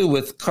thing, too,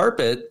 with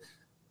carpet.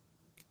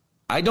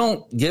 I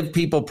don't give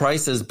people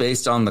prices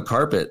based on the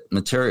carpet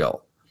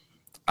material.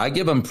 I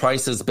give them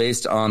prices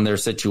based on their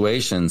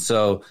situation.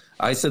 So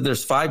I said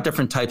there's 5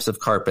 different types of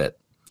carpet.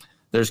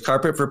 There's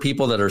carpet for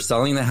people that are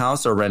selling the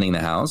house or renting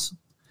the house.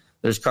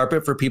 There's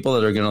carpet for people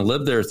that are going to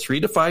live there 3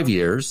 to 5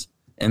 years,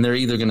 and they're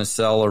either going to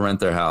sell or rent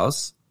their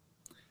house.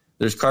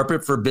 There's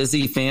carpet for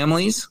busy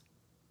families.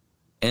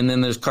 And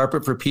then there's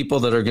carpet for people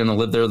that are going to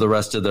live there the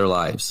rest of their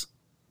lives.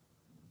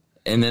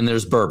 And then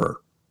there's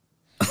Berber.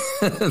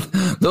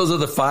 Those are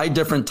the 5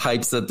 different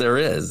types that there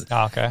is.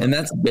 Okay. And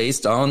that's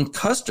based on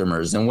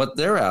customers and what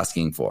they're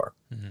asking for.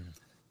 Mm-hmm.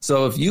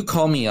 So if you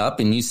call me up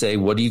and you say,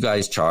 what do you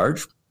guys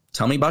charge?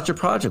 Tell me about your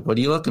project. What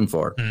are you looking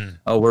for? Mm.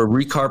 Oh, we're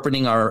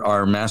recarpeting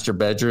our master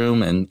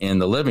bedroom and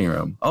the living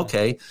room.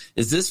 Okay.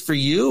 Is this for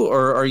you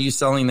or are you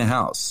selling the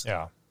house?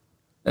 Yeah.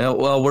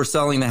 Well, we're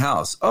selling the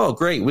house. Oh,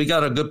 great. We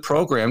got a good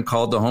program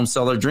called the Home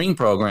Seller Dream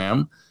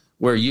Program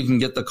where you can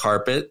get the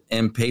carpet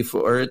and pay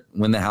for it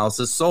when the house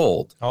is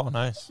sold. Oh,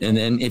 nice. And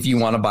then if you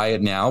want to buy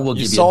it now, we'll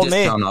give you a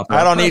discount off.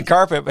 I don't need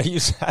carpet, but you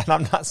said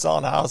I'm not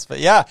selling a house. But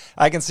yeah,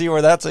 I can see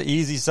where that's an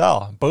easy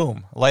sell.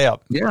 Boom, layup.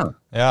 Yeah.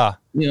 Yeah.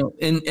 You know,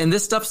 and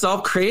this stuff's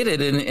all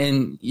created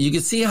and you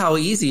can see how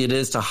easy it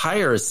is to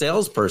hire a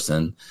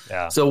salesperson.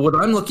 Yeah. So what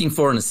I'm looking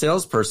for in a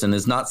salesperson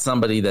is not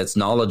somebody that's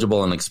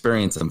knowledgeable and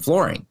experienced in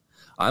flooring.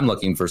 I'm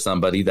looking for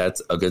somebody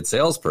that's a good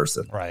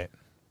salesperson. Right.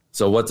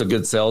 So what's a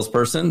good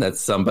salesperson?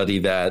 That's somebody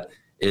that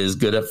is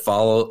good at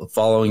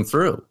following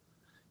through.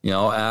 You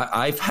know,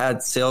 I've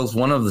had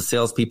one of the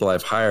salespeople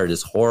I've hired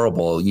is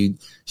horrible.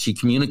 She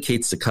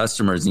communicates to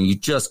customers and you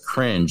just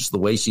cringe the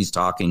way she's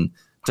talking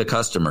to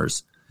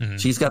customers. Mm-hmm.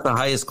 She's got the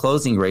highest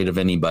closing rate of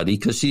anybody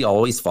because she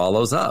always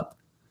follows up.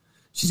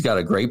 She's got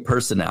a great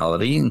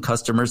personality and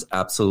customers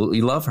absolutely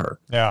love her.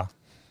 Yeah.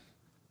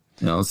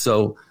 You know,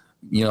 so...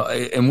 You know,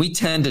 and we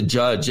tend to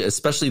judge,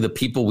 especially the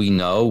people we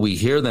know. We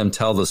hear them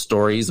tell the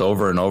stories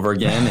over and over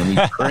again, and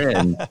we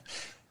cringe.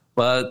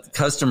 But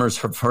customers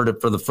have heard it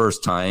for the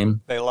first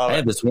time. They love it. I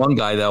had this one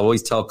guy that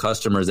always tell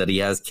customers that he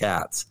has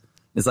cats.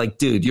 It's like,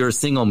 dude, you're a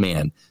single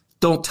man.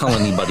 Don't tell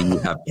anybody you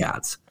have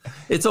cats.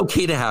 It's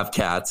okay to have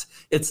cats.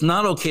 It's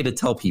not okay to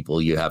tell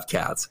people you have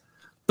cats.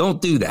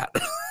 Don't do that.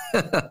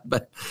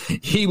 But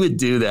he would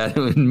do that. It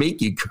would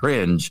make you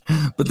cringe.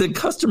 But then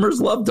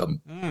customers loved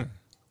him. Mm.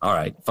 All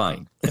right,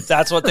 fine. If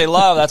that's what they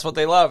love, that's what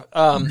they love.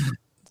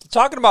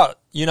 Talking about,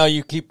 you know,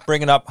 you keep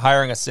bringing up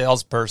hiring a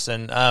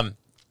salesperson.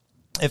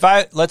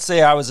 Let's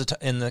say I was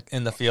in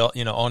the field,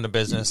 you know, owned a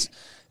business.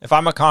 If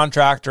I'm a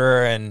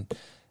contractor and,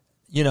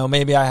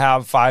 maybe I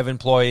have 5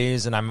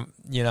 employees and I'm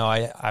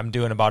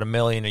doing about $1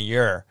 million a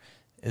year.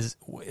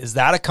 Is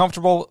that a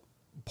comfortable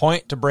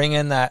point to bring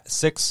in that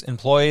 6th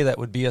employee that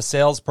would be a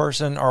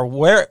salesperson? Or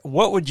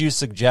what would you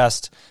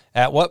suggest,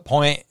 at what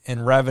point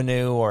in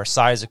revenue or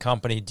size of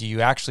company do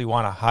you actually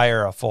want to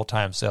hire a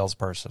full-time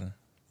salesperson?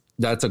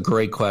 That's a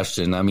great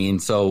question. I mean,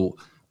 so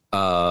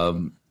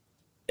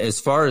as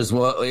far as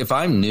if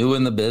I'm new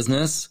in the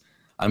business,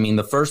 I mean,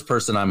 the first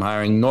person I'm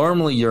hiring,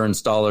 normally your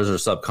installers or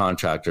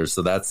subcontractors,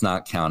 so that's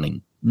not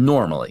counting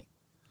normally.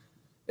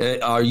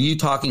 Are you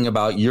talking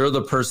about you're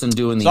the person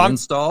doing the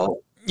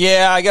install?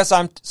 Yeah, I guess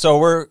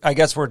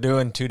we're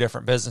doing 2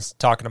 different businesses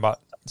talking about.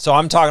 So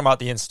I'm talking about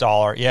the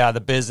installer. Yeah,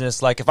 the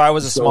business. Like if I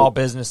was a small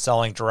business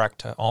selling direct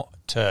to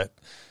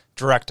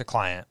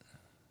client.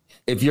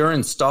 If you're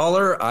an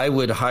installer, I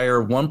would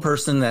hire one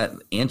person that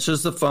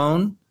answers the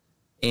phone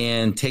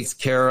and takes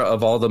care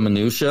of all the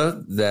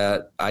minutia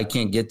that I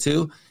can't get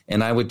to,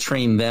 and I would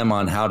train them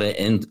on how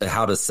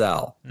to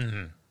sell.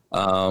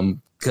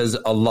 Because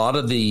a lot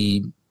of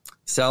the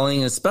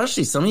selling,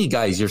 especially some of you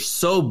guys, you're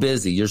so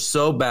busy, you're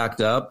so backed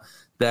up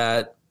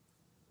that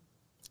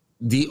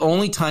the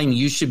only time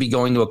you should be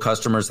going to a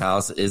customer's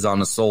house is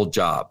on a sold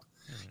job.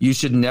 You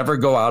should never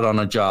go out on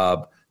a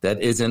job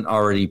that isn't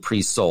already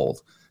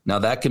pre-sold. Now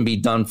that can be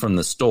done from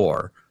the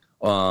store,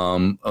 or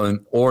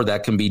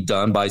that can be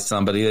done by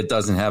somebody that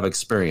doesn't have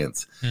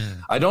experience.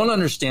 I don't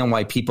understand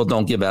why people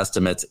don't give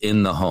estimates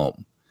in the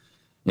home.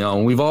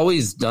 We've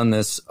always done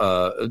this.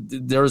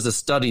 There was a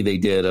study they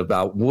did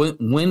about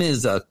what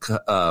is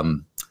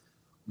the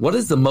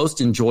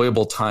most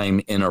enjoyable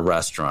time in a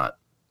restaurant.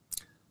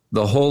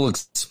 The whole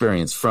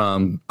experience,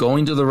 from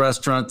going to the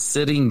restaurant,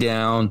 sitting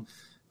down,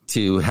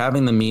 to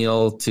having the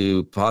meal,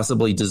 to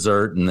possibly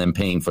dessert, and then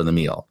paying for the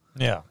meal.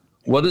 Yeah.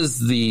 What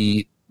is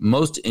the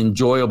most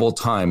enjoyable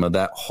time of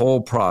that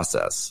whole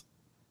process?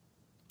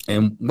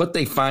 And what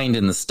they find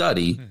in the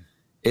study,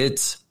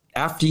 it's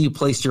after you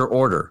place your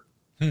order.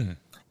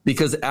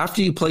 Because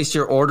after you place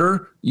your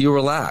order, you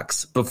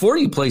relax. Before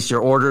you place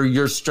your order,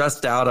 you're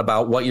stressed out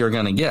about what you're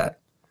going to get.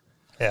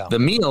 Yeah. The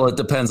meal, it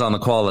depends on the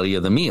quality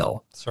of the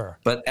meal. Sure.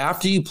 But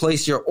after you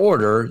place your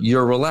order,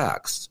 you're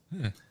relaxed.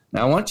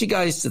 Now, I want you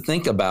guys to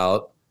think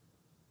about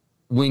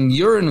when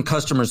you're in a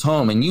customer's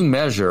home and you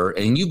measure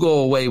and you go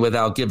away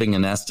without giving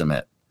an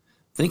estimate.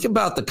 Think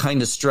about the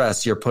kind of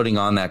stress you're putting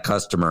on that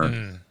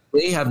customer.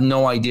 They have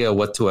no idea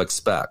what to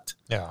expect.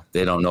 Yeah.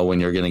 They don't know when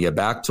you're going to get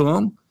back to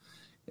them.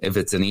 If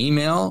it's an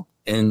email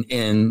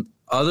and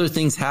other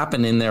things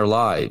happen in their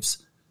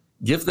lives,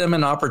 give them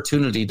an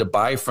opportunity to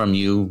buy from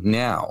you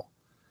now.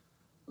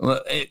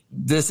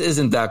 This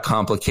isn't that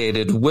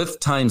complicated.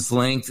 Width times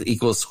length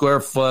equals square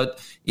foot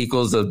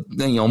equals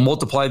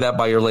multiply that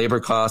by your labor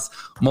costs,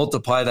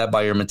 multiply that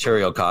by your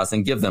material costs,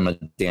 and give them a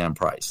damn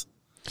price.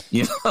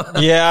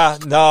 Yeah,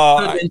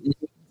 no,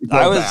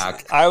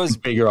 I was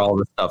figure all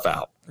this stuff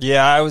out.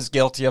 Yeah, I was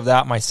guilty of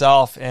that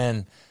myself,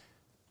 and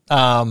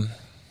I've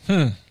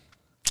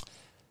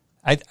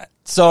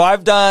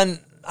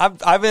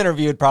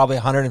interviewed probably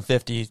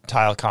 150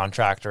 tile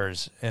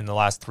contractors in the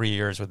last 3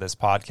 years with this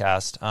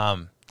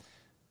podcast.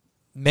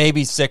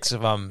 Maybe 6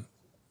 of them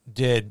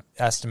did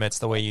estimates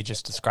the way you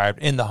just described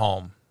in the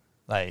home.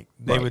 Like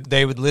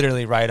they would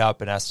literally write up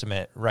an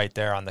estimate right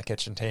there on the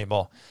kitchen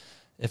table.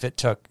 If it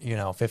took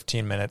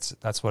 15 minutes,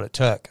 that's what it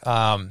took.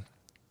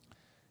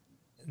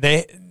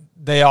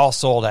 They all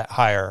sold at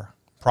higher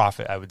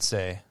profit, I would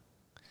say.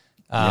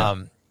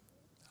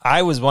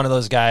 I was one of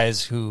those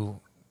guys who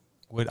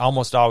would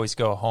almost always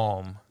go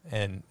home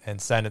and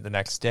send it the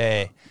next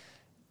day.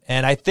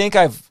 And I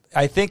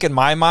think in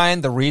my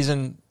mind, the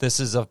reason this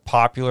is a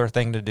popular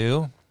thing to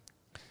do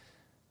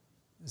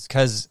is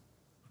because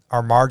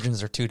our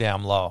margins are too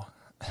damn low.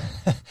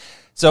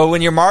 So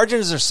when your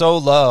margins are so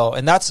low,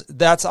 and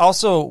that's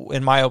also,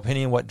 in my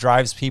opinion, what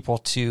drives people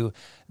to,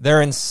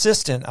 they're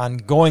insistent on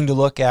going to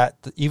look at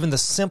even the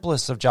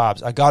simplest of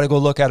jobs. I got to go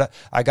look at it.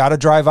 I got to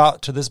drive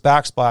out to this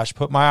backsplash,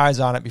 put my eyes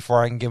on it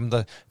before I can give them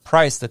the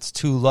price that's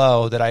too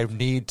low that I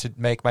need to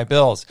make my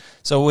bills.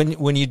 So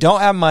when you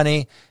don't have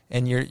money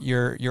and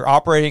you're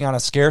operating on a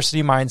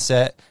scarcity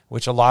mindset,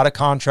 which a lot of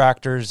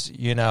contractors,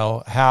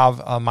 have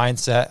a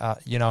mindset,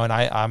 and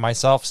I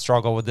myself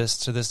struggle with this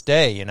to this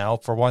day,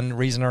 for one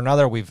reason or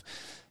another, we've,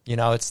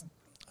 it's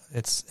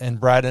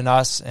inbred in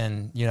us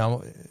and,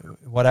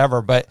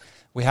 whatever, but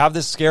we have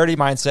this scarcity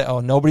mindset.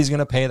 Oh, nobody's going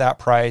to pay that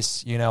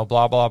price, blah,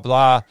 blah,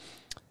 blah.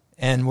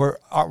 And we're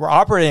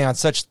operating on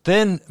such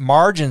thin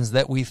margins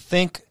that we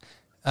think,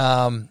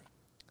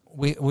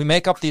 we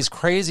make up these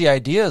crazy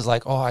ideas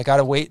like, oh, I got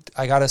to wait.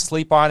 I got to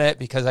sleep on it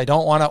because I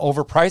don't want to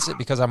overprice it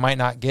because I might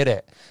not get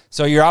it.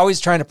 So you're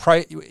always trying to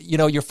price,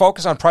 you're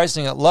focused on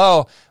pricing it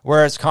low,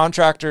 whereas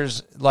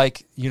contractors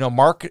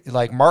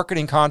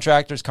marketing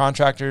contractors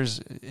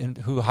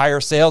who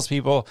hire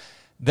salespeople,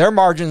 their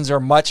margins are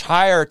much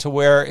higher to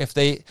where if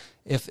they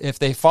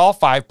fall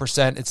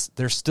 5%,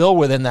 they're still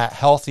within that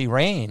healthy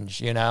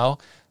range, So,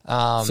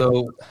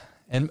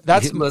 and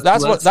that's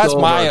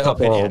my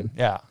opinion.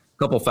 Yeah.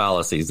 couple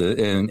fallacies,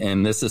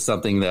 and this is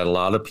something that a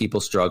lot of people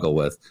struggle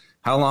with.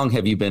 How long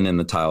have you been in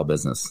the tile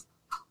business,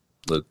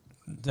 Luke?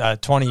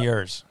 20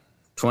 years.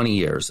 20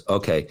 years.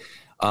 Okay.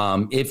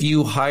 If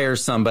you hire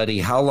somebody,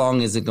 how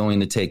long is it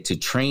going to take to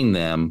train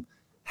them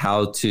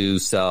how to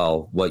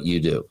sell what you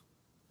do?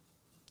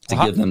 To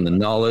give them the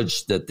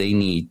knowledge that they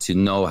need to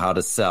know how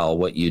to sell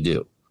what you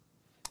do?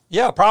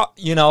 Yeah,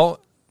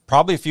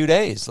 probably a few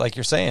days, like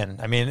you're saying.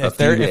 I mean, if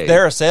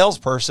they're a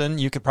salesperson,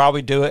 you could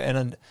probably do it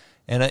and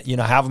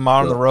have them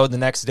out on the road the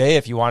next day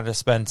if you wanted to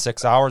spend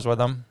 6 hours with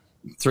them.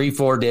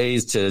 3-4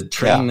 days to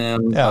train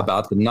them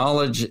about the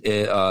knowledge,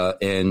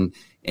 and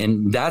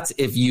that's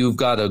if you've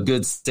got a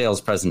good sales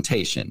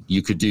presentation,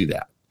 you could do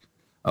that.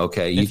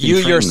 Okay, if you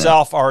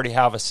yourself already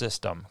have a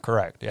system,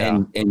 correct? Yeah,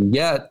 and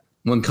yet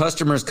when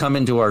customers come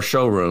into our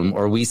showroom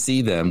or we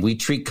see them, we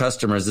treat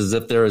customers as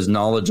if they're as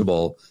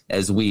knowledgeable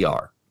as we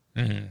are,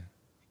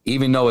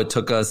 even though it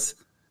took us,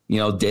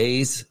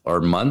 days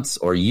or months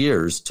or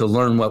years to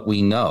learn what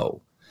we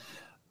know.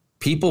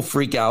 People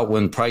freak out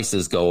when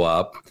prices go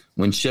up,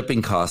 when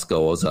shipping costs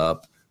goes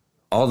up,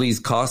 all these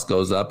costs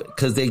goes up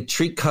because they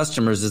treat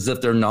customers as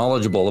if they're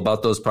knowledgeable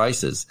about those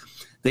prices.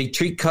 They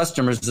treat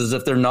customers as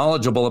if they're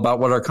knowledgeable about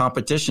what our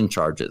competition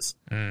charges,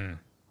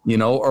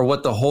 or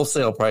what the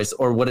wholesale price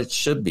or what it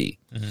should be.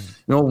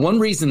 One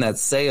reason that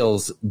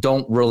sales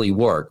don't really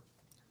work,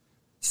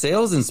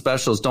 sales and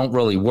specials don't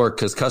really work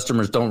because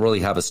customers don't really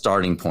have a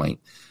starting point.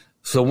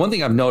 So one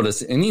thing I've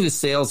noticed, any of the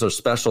sales or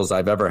specials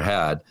I've ever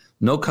had,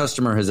 no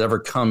customer has ever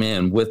come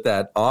in with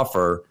that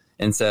offer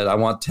and said, I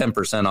want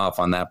 10% off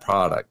on that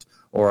product,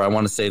 or I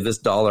want to save this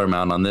dollar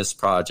amount on this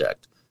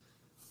project.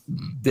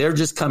 They're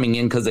just coming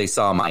in because they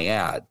saw my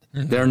ad.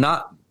 They're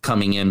not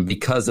coming in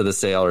because of the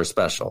sale or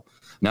special.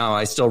 Now,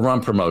 I still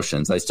run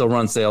promotions. I still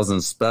run sales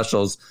and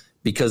specials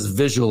because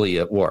visually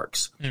it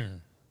works.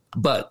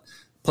 But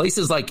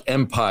places like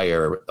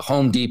Empire,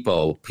 Home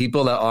Depot,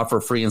 people that offer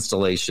free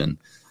installation,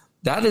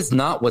 that is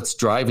not what's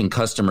driving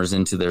customers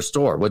into their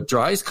store. What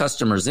drives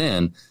customers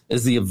in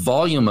is the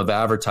volume of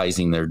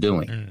advertising they're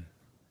doing.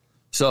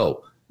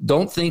 So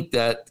don't think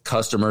that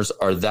customers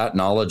are that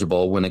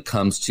knowledgeable when it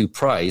comes to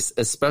price,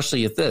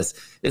 especially if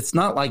it's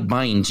not like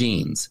buying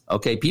jeans.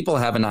 Okay. People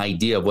have an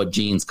idea of what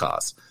jeans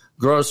cost.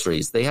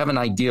 Groceries, they have an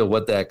idea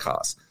what that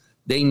costs.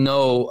 They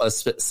know a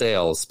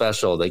sale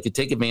special. They could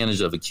take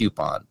advantage of a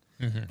coupon.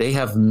 They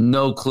have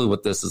no clue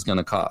what this is going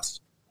to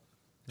cost.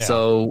 Yeah.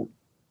 So,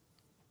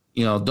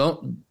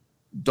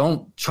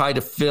 don't try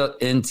to fit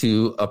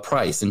into a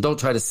price and don't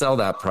try to sell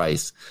that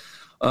price.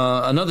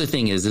 Another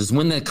thing is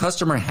when the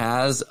customer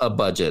has a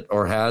budget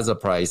or has a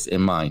price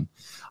in mind,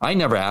 I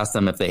never ask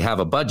them if they have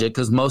a budget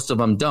because most of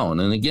them don't.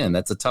 And again,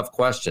 that's a tough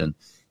question.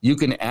 You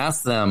can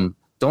ask them,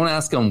 don't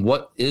ask them,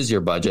 what is your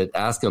budget?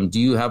 Ask them, do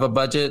you have a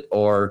budget,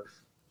 or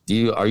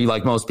are you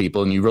like most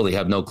people and you really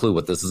have no clue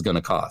what this is going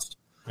to cost?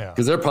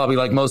 Because they're probably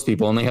like most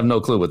people and they have no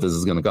clue what this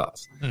is going to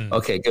cost.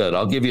 Okay, good.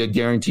 I'll give you a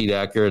guaranteed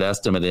accurate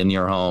estimate in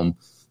your home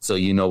so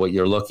you know what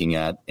you're looking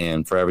at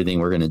and for everything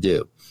we're going to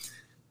do.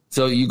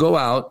 So you go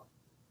out.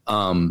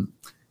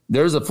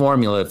 There's a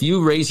formula. If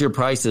you raise your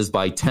prices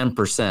by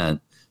 10%,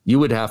 you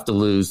would have to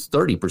lose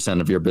 30%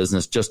 of your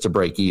business just to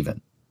break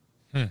even.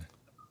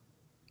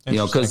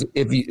 Because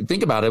if you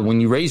think about it,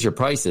 when you raise your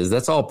prices,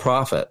 that's all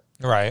profit.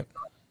 Right.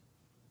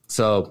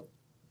 So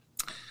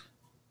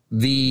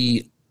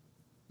the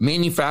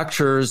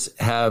manufacturers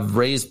have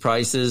raised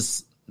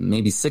prices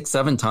maybe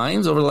 6-7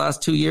 times over the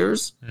last 2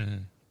 years.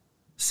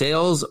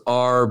 Sales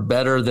are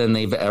better than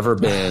they've ever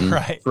been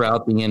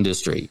throughout the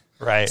industry.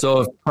 Right. So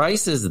if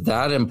price is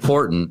that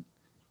important,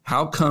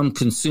 how come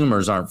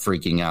consumers aren't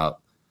freaking out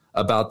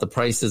about the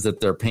prices that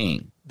they're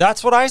paying?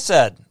 That's what I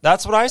said.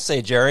 That's what I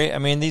say, Jerry. I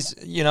mean,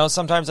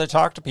 sometimes I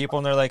talk to people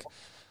and they're like,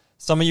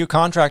 some of you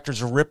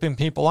contractors are ripping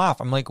people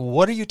off. I'm like,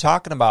 what are you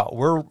talking about?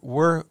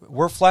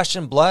 We're flesh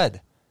and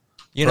blood.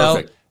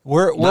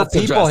 We're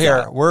people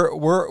here.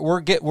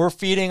 We're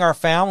feeding our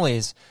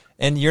families,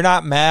 and you're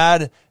not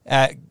mad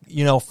at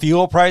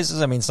fuel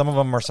prices. I mean, some of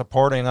them are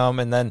supporting them,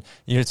 and then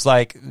it's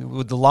like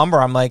with the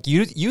lumber. I'm like,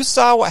 you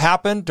saw what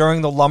happened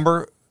during the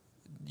lumber,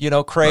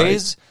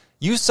 craze. Right.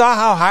 You saw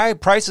how high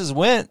prices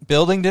went.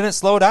 Building didn't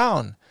slow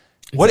down.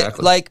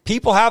 Exactly.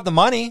 People have the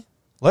money.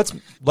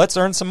 Let's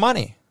earn some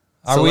money.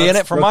 Are we in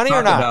it for money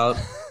or not?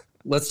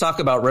 Let's talk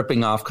about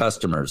ripping off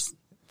customers.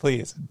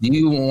 Please. Do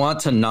you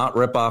want to not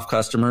rip off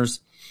customers?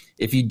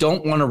 If you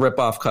don't want to rip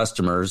off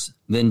customers,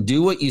 then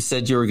do what you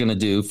said you were going to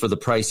do for the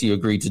price you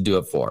agreed to do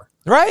it for.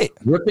 Right.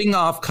 Ripping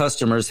off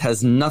customers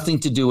has nothing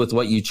to do with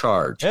what you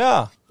charge.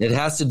 Yeah. It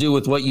has to do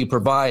with what you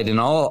provide. And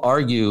I'll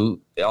argue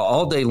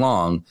all day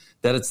long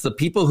that it's the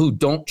people who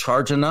don't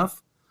charge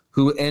enough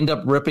who end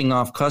up ripping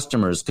off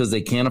customers because they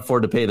can't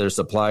afford to pay their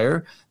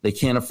supplier. They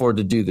can't afford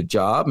to do the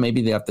job.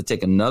 Maybe they have to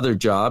take another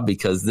job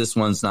because this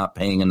one's not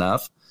paying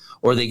enough,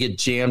 or they get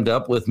jammed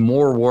up with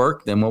more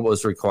work than what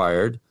was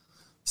required.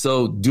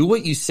 So do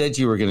what you said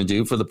you were going to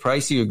do for the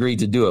price you agreed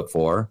to do it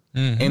for,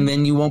 and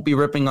then you won't be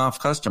ripping off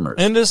customers.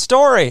 End of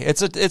story.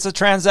 It's a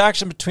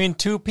transaction between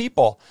two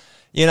people.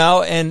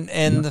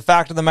 And the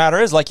fact of the matter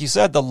is, like you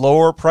said, the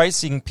lower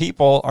pricing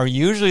people are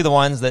usually the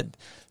ones that,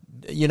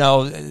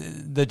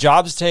 the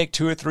jobs take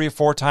 2 or 3 or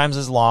 4 times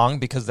as long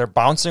because they're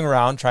bouncing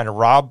around trying to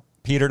rob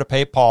Peter to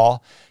pay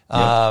Paul.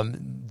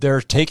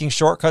 They're taking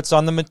shortcuts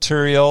on the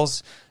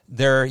materials.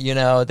 They're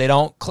not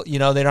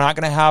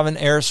going to have an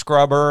air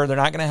scrubber. They're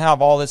not going to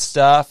have all this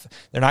stuff.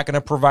 They're not going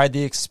to provide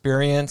the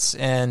experience,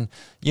 and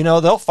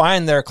they'll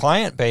find their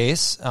client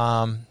base,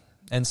 and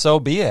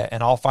so be it.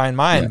 And I'll find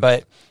mine.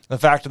 But the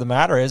fact of the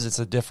matter is, it's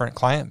a different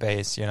client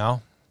base. I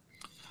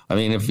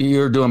mean, if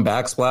you're doing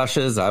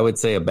backsplashes, I would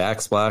say a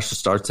backsplash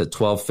starts at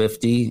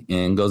 $1,250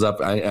 and goes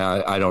up.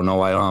 I don't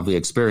know. I don't have the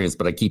experience,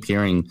 but I keep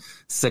hearing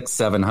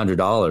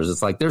 $600-$700.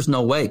 It's like, there's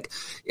no way.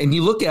 And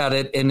you look at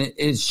it, and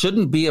it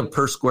shouldn't be a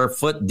per square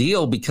foot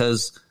deal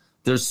because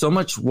there's so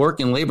much work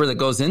and labor that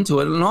goes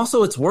into it. And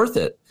also it's worth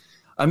it.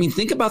 I mean,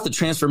 think about the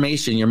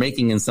transformation you're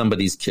making in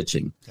somebody's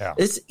kitchen. Yeah.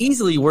 It's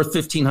easily worth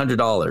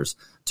 $1,500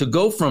 to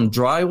go from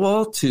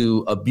drywall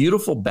to a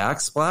beautiful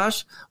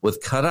backsplash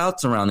with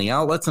cutouts around the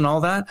outlets and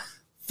all that.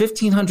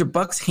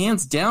 $1,500,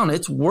 hands down,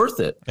 it's worth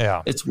it.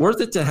 Yeah. It's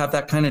worth it to have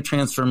that kind of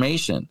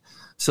transformation.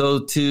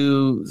 So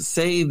to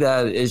say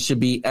that it should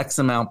be X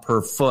amount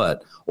per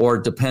foot or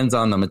depends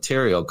on the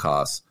material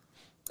costs,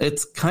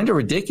 it's kind of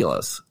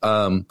ridiculous.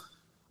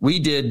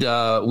 We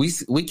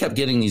kept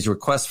getting these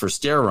requests for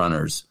stair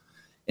runners,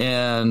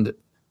 and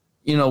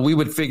we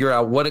would figure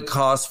out what it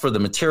costs for the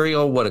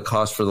material, what it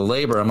costs for the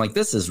labor. I'm like,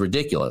 this is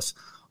ridiculous.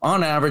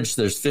 On average,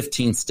 there's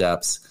 15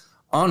 steps.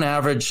 On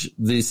average,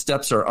 the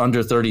steps are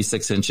under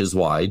 36 inches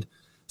wide.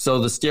 So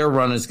the stair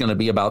run is going to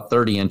be about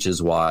 30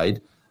 inches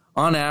wide.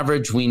 On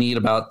average, we need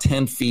about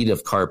 10 feet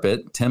of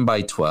carpet, 10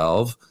 by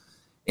 12.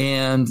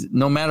 And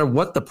no matter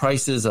what the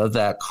price is of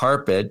that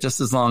carpet,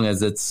 just as long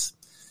as it's,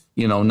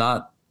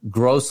 not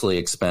grossly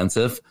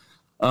expensive,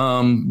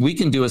 we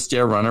can do a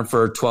stair runner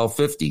for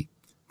 $1,250.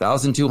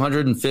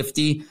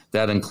 $1,250.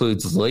 That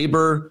includes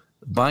labor,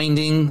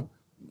 binding,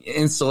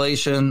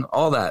 installation,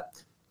 all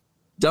that.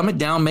 Dumb it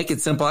down, make it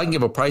simple. I can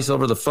give a price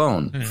over the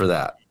phone for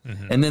that.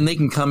 Mm-hmm. And then they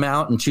can come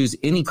out and choose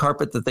any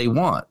carpet that they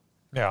want.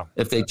 Yeah.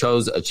 If they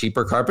chose a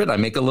cheaper carpet, I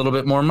make a little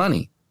bit more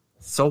money.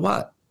 So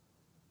what?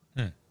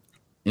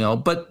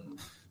 But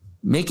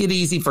make it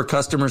easy for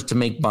customers to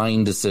make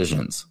buying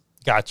decisions.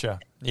 Gotcha.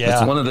 Yeah.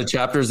 That's one of the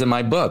chapters in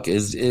my book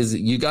is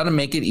you got to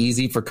make it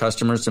easy for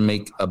customers to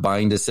make a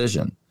buying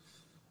decision.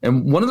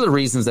 And one of the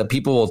reasons that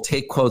people will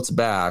take quotes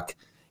back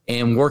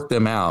and work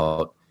them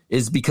out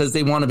is because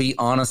they want to be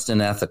honest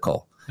and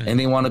ethical, and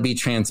they want to be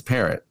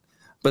transparent.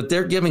 But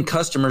they're giving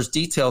customers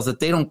details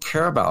that they don't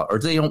care about or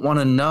they don't want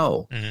to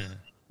know. Mm-hmm.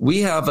 We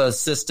have a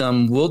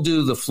system. We'll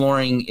do the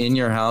flooring in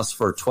your house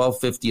for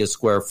 $1,250 a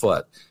square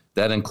foot.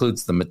 That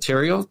includes the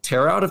material,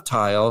 tear out of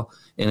tile.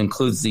 It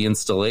includes the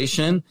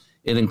installation.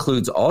 It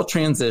includes all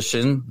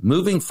transition,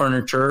 moving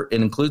furniture.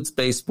 It includes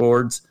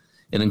baseboards.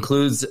 It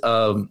includes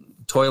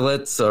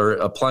toilets or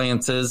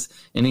appliances,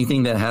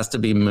 anything that has to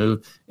be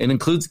moved. It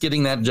includes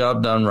getting that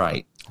job done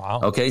right.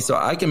 Wow. Okay, so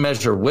I can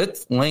measure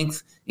width,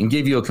 length, and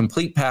give you a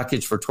complete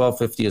package for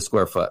 $1,250 a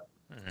square foot.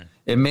 Mm-hmm.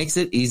 It makes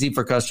it easy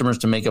for customers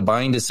to make a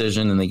buying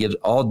decision, and they get it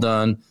all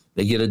done.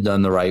 They get it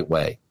done the right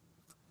way.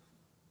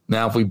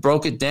 Now, if we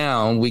broke it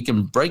down, we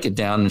can break it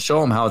down and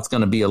show them how it's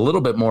going to be a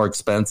little bit more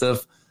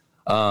expensive.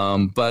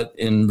 But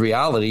in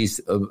reality,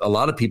 a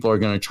lot of people are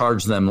going to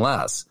charge them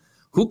less.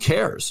 Who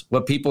cares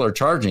what people are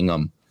charging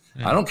them?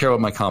 Mm-hmm. I don't care what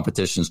my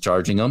competition's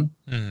charging them.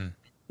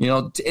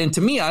 Mm-hmm. And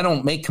to me, I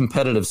don't make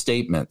competitive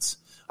statements.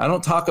 I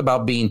don't talk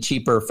about being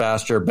cheaper,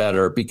 faster,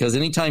 better, because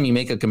anytime you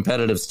make a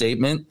competitive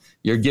statement,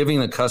 you're giving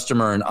the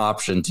customer an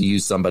option to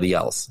use somebody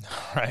else.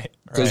 Right.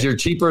 Because you're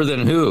cheaper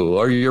than who,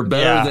 or you're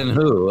better than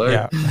who,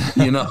 or,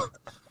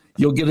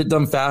 you'll get it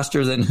done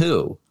faster than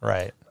who.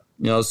 Right.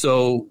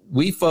 So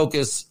we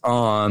focus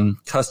on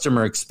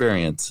customer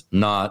experience,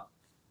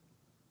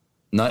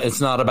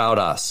 it's not about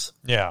us.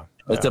 Yeah.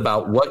 It's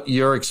about what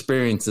your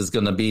experience is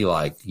going to be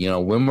like,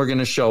 when we're going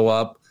to show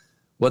up,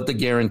 what the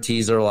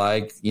guarantees are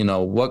like,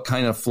 what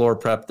kind of floor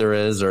prep there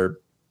is, or,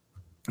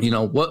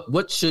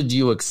 what should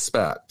you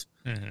expect?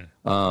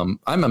 Mm-hmm.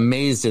 I'm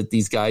amazed at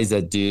these guys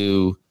that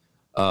do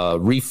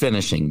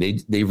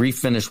refinishing. They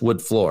refinish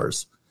wood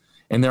floors,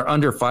 and they're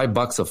under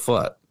 $5 a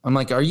foot. I'm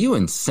like, are you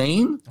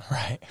insane?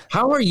 Right.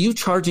 How are you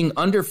charging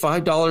under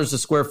 $5 a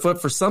square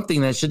foot for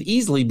something that should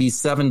easily be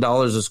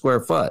 $7 a square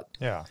foot?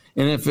 Yeah.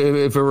 And if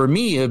it were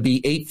me, it'd be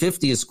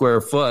 $8.50 a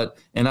square foot,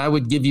 and I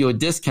would give you a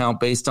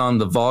discount based on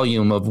the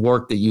volume of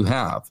work that you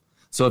have.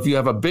 So if you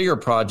have a bigger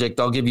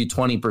project, I'll give you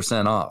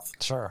 20% off.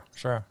 Sure.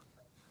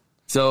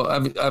 So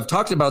I've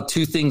talked about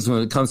two things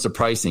when it comes to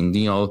pricing.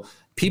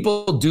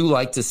 People do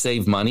like to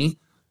save money.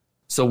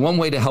 So one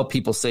way to help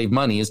people save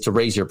money is to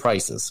raise your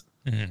prices.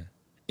 Mm-hmm.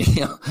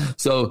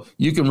 So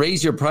you can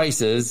raise your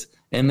prices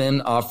and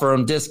then offer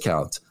them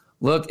discounts.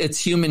 Look, it's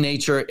human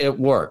nature. It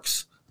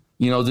works.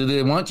 Do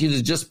they want you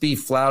to just be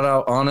flat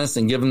out honest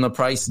and give them the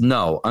price?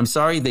 No, I'm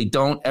sorry. They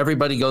don't.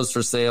 Everybody goes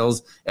for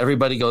sales.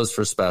 Everybody goes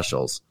for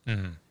specials.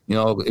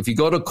 Mm-hmm. If you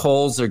go to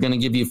Kohl's, they're going to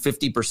give you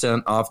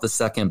 50% off the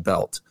second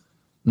belt.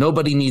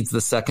 Nobody needs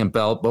the second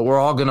belt, but we're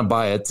all going to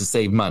buy it to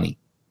save money.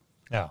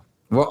 Yeah.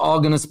 We're all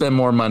going to spend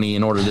more money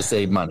in order to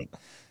save money.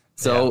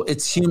 So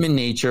it's human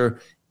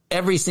nature.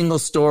 Every single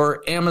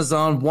store,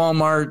 Amazon,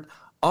 Walmart,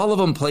 all of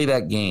them play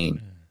that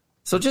game.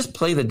 So just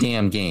play the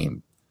damn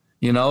game,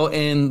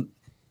 and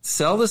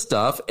sell the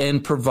stuff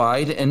and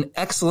provide an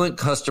excellent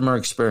customer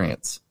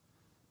experience.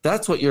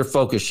 That's what your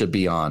focus should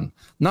be on,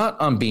 not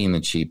on being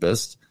the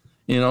cheapest,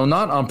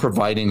 not on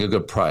providing a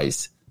good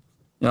price.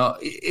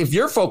 If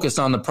you're focused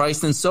on the price,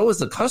 then so is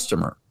the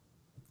customer.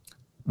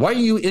 Why are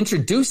you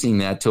introducing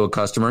that to a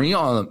customer?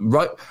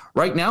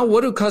 Right now,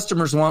 what do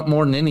customers want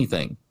more than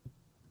anything?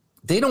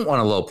 They don't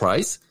want a low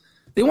price.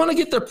 They want to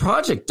get their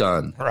project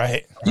done.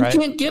 Right. You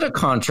can't get a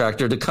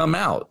contractor to come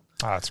out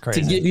that's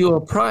crazy. to give you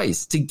a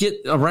price, to get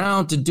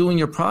around to doing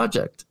your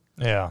project.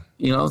 Yeah.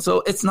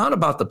 So it's not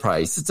about the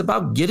price. It's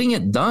about getting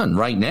it done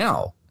right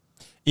now.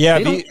 Yeah,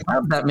 they don't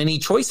have that many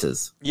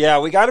choices. Yeah,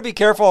 we got to be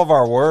careful of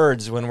our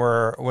words when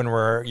we're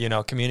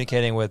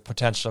communicating with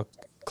potential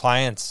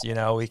clients.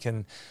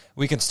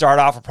 We can start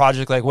off a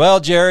project like, well,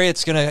 Jerry,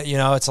 it's gonna,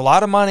 it's a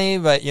lot of money,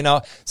 but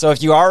so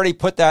if you already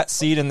put that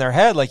seed in their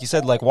head, like you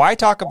said, like why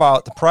talk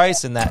about the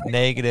price in that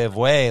negative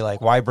way?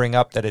 Like why bring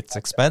up that it's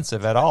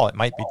expensive at all? It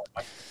might be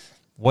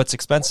what's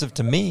expensive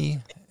to me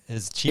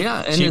is cheap,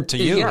 cheap to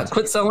you. Yeah,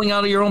 quit selling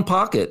out of your own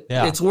pocket.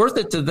 Yeah. It's worth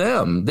it to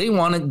them. They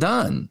want it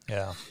done.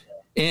 Yeah.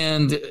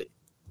 And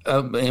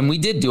we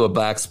did do a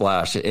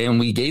backsplash, and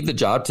we gave the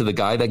job to the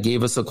guy that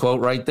gave us a quote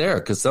right there.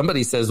 Because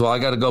somebody says, well, I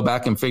got to go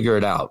back and figure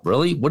it out.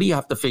 Really? What do you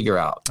have to figure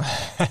out?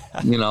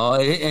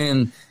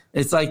 And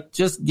it's like,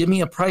 just give me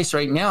a price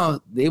right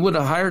now. They would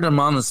have hired him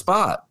on the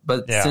spot.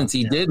 But since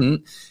he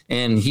didn't,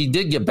 and he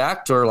did get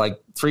back to her like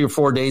 3 or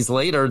 4 days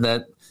later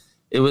that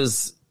it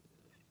was,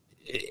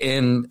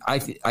 and I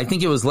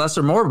think it was less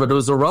or more, but it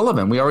was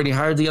irrelevant. We already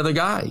hired the other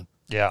guy.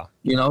 Yeah.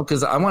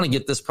 Because I want to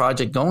get this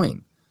project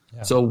going.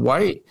 Yeah. So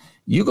why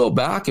you go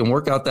back and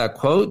work out that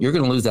quote, you're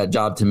going to lose that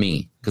job to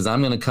me because I'm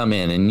going to come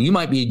in and you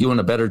might be doing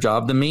a better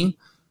job than me,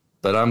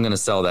 but I'm going to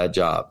sell that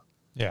job.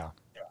 Yeah.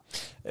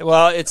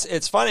 Well,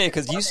 it's funny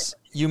because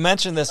you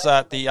mentioned this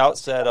at the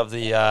outset of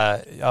the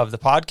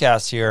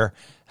podcast here,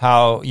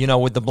 how,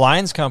 with the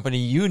blinds company,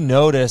 you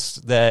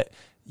noticed that,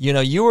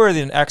 you were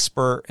an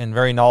expert and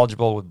very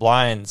knowledgeable with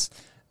blinds,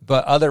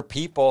 but other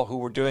people who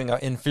were doing an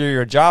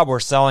inferior job were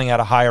selling at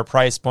a higher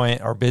price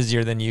point or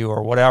busier than you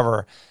or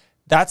whatever.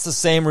 That's the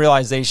same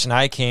realization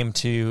I came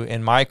to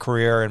in my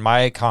career, in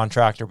my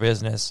contractor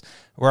business,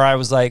 where I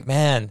was like,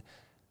 man,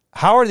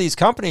 how are these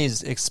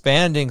companies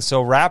expanding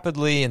so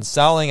rapidly and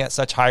selling at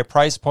such high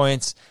price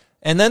points?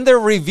 And then their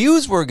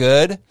reviews were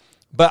good,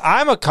 but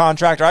I'm a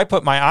contractor. I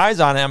put my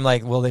eyes on it. I'm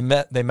like, well,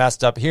 they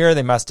messed up here.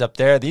 They messed up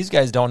there. These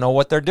guys don't know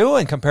what they're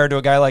doing compared to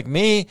a guy like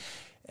me.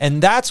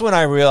 And that's when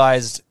I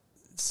realized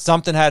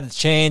something had to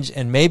change,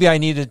 and maybe I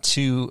needed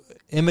to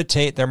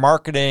imitate their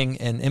marketing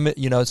and,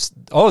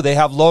 they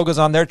have logos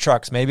on their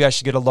trucks. Maybe I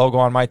should get a logo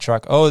on my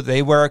truck. Oh,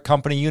 they wear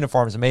company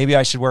uniforms. Maybe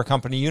I should wear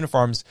company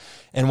uniforms.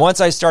 And once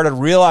I started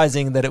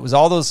realizing that it was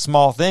all those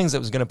small things that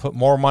was going to put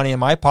more money in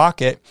my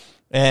pocket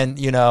and,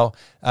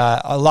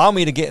 allow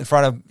me to get in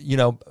front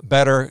of,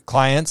 better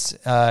clients.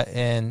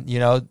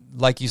 And,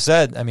 like you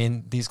said, I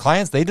mean, these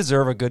clients, they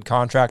deserve a good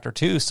contractor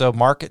too. So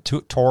market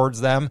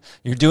towards them.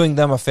 You're doing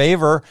them a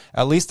favor.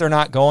 At least they're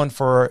not going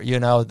for,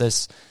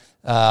 this,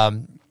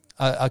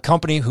 a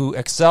company who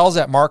excels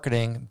at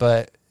marketing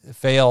but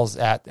fails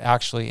at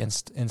actually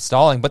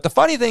installing. But the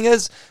funny thing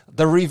is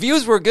the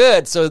reviews were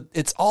good, so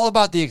it's all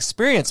about the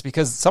experience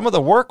because some of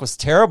the work was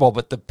terrible,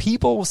 but the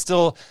people were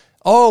still,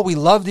 we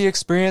love the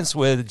experience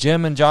with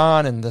Jim and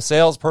John and the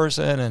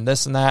salesperson and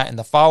this and that and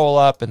the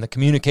follow-up and the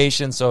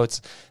communication. So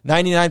it's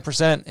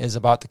 99% is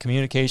about the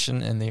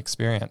communication and the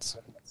experience.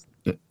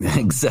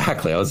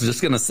 Exactly. I was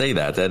just going to say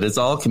that it's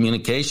all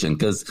communication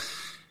because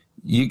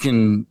you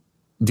can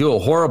do a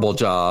horrible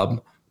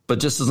job, but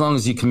just as long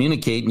as you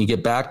communicate and you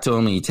get back to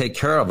them and you take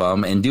care of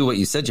them and do what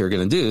you said you're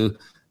going to do,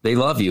 they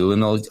love you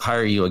and they'll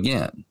hire you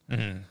again.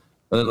 Mm-hmm.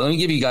 But let me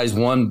give you guys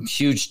one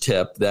huge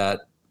tip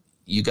that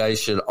you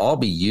guys should all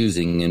be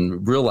using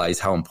and realize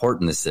how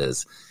important this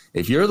is.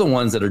 If you're the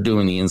ones that are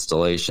doing the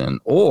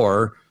installation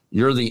or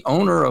you're the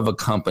owner of a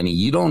company,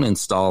 you don't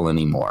install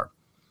anymore.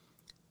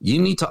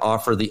 You need to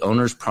offer the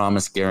owner's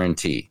promise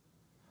guarantee.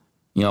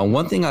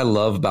 One thing I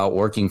love about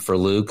working for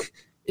Luke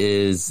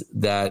is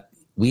that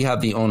we have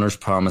the owner's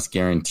promise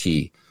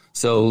guarantee.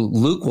 So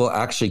Luke will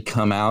actually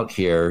come out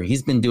here.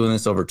 He's been doing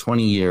this over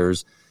 20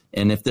 years.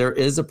 And if there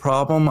is a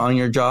problem on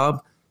your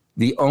job,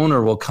 the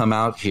owner will come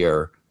out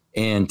here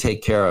and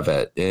take care of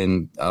it.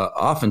 And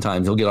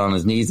oftentimes he'll get on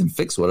his knees and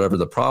fix whatever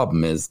the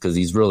problem is because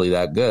he's really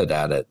that good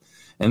at it.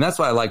 And that's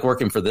why I like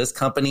working for this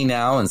company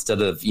now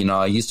instead of,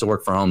 I used to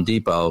work for Home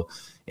Depot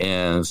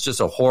and it's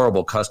just a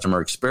horrible customer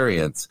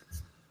experience.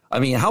 I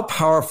mean, how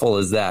powerful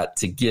is that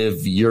to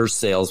give your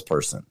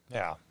salesperson?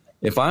 Yeah.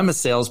 If I'm a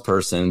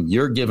salesperson,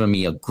 you're giving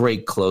me a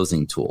great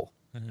closing tool.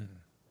 Mm-hmm.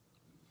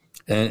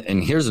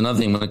 And here's another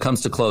thing when it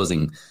comes to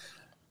closing.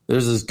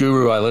 There's this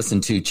guru I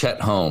listen to,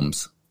 Chet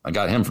Holmes, I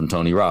got him from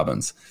Tony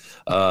Robbins.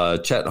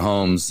 Chet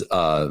Holmes,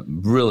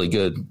 really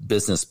good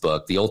business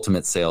book, The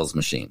Ultimate Sales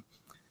Machine.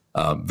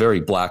 Very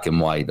black and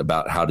white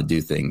about how to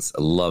do things.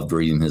 I loved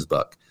reading his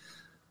book.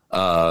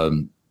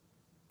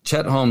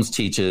 Chet Holmes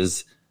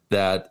teaches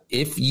that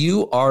if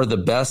you are the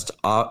best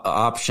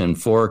option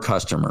for a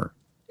customer,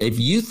 if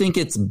you think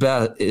it's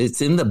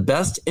in the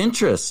best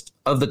interest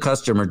of the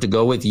customer to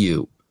go with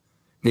you,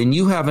 then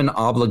you have an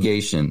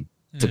obligation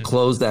to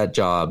close that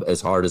job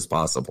as hard as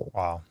possible.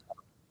 Wow.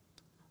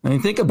 I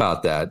mean, think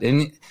about that.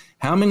 And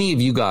how many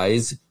of you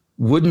guys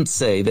wouldn't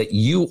say that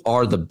you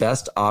are the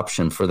best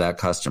option for that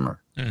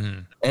customer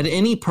at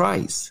any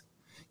price?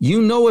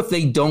 You know, if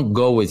they don't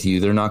go with you,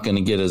 they're not going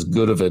to get as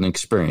good of an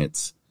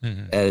experience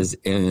as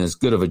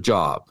good of a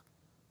job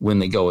when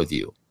they go with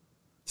you.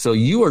 So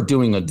you are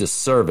doing a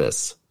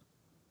disservice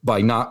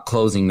by not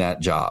closing that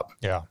job.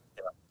 Yeah.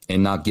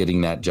 And not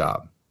getting that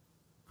job.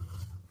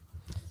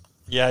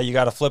 Yeah, you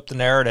got to flip the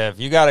narrative.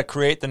 You got to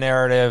create the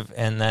narrative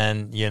and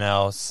then,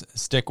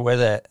 stick with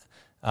it.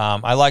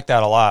 I like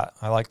that a lot.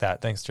 I like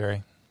that. Thanks,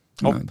 Jerry.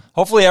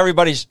 Hopefully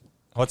everybody's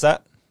 – what's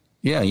that?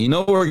 Yeah,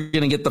 we're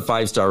going to get the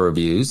 5-star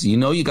reviews.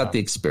 You got the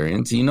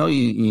experience. You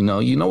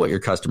know what your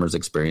customer's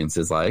experience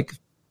is like.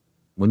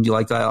 Wouldn't you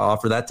like to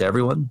offer that to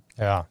everyone?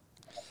 Yeah.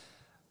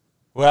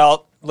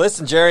 Well,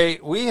 listen, Jerry,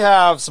 we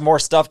have some more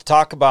stuff to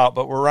talk about,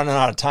 but we're running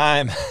out of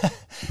time.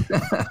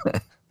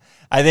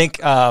 I think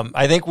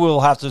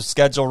we'll have to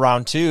schedule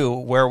round 2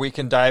 where we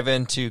can dive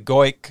into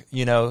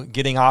GOIC,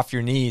 getting off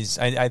your knees.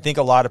 I think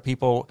a lot of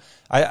people,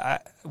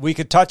 we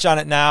could touch on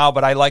it now,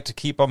 but I like to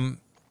keep them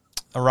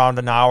around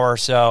an hour or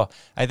so.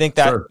 I think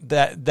that Sure.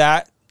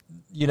 that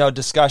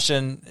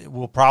discussion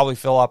will probably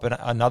fill up in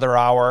another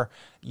hour.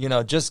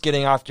 Just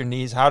getting off your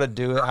knees, how to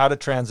do it, how to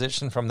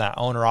transition from that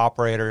owner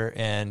operator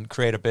and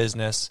create a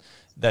business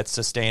that's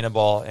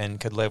sustainable and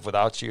could live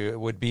without you. It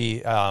would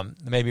be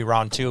maybe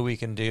round 2 we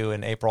can do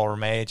in April or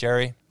May,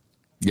 Jerry.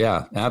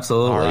 Yeah,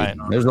 absolutely. All right.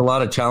 There's a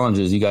lot of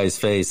challenges you guys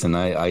face, and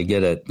I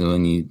get it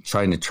when you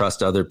trying to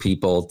trust other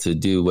people to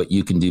do what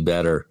you can do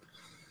better.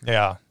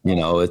 Yeah.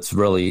 It's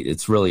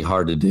really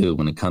hard to do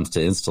when it comes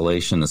to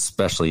installation,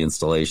 especially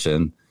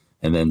installation,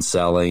 and then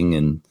selling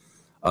and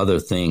other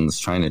things.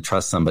 Trying to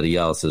trust somebody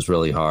else is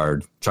really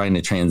hard. Trying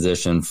to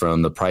transition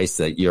from the price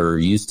that you're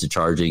used to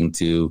charging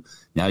to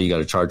now you got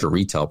to charge a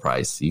retail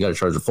price. You got to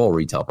charge a full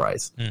retail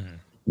price,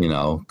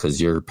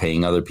 because you're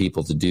paying other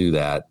people to do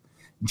that.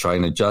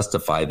 Trying to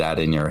justify that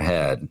in your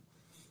head.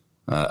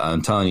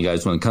 I'm telling you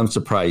guys, when it comes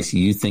to price,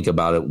 you think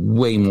about it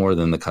way more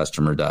than the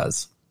customer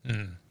does.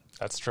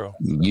 That's true.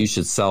 You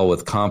should sell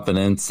with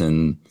confidence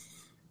and,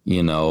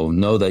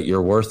 know that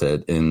you're worth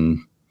it.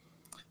 And,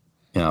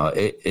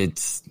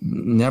 it's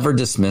never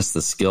dismiss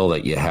the skill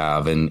that you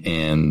have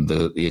and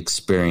the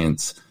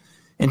experience,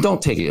 and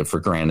don't take it for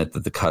granted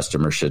that the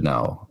customer should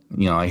know.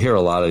 I hear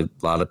a lot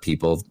of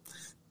people,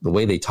 the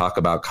way they talk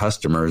about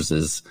customers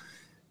is,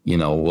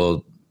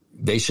 well,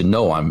 they should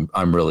know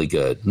I'm really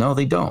good. No,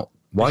 they don't.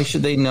 Why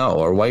should they know,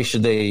 or why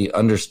should they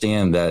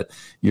understand that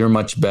you're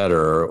much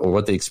better, or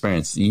what they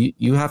experience?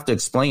 You have to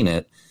explain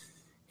it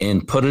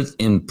and put it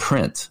in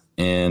print.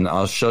 And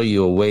I'll show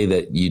you a way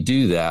that you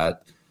do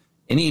that.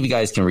 Any of you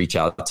guys can reach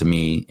out to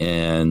me,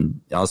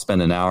 and I'll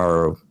spend an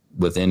hour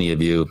with any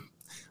of you.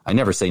 I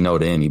never say no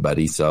to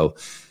anybody. So,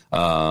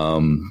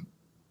 and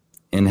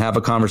have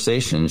a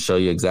conversation and show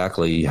you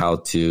exactly how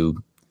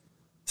to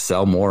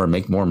sell more and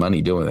make more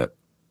money doing it.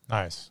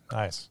 Nice.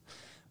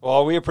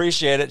 Well, we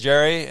appreciate it,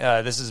 Jerry.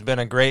 This has been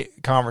a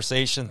great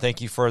conversation.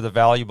 Thank you for the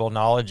valuable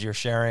knowledge you're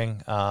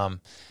sharing. We'll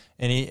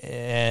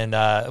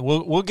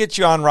get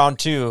you on round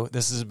 2.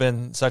 This has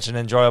been such an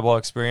enjoyable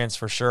experience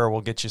for sure.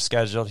 We'll get you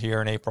scheduled here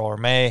in April or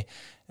May.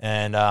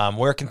 And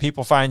where can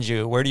people find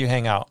you? Where do you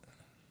hang out?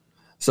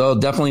 So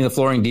definitely the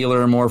Flooring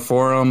Dealer and More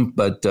forum,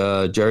 but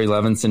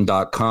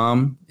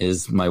jerrylevinson.com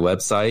is my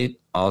website.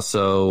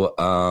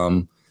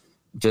 Also,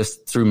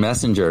 just through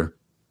Messenger.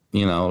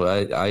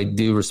 I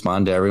do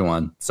respond to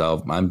everyone.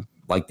 So I'm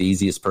like the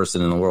easiest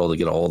person in the world to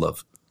get a hold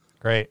of.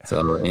 Great.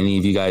 So any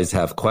of you guys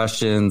have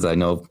questions, I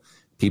know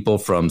people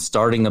from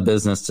starting a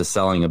business to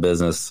selling a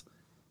business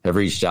have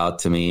reached out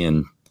to me,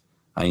 and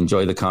I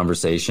enjoy the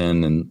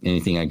conversation and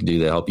anything I can do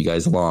to help you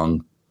guys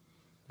along.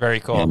 Very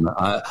cool. And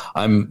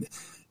I'm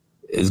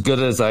as good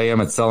as I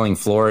am at selling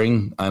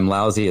flooring, I'm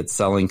lousy at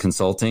selling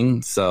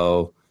consulting.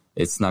 So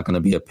it's not going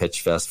to be a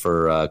pitch fest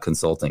for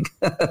consulting,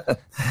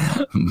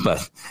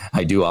 but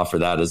I do offer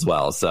that as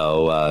well.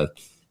 So,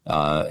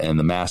 and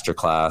the master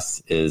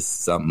class is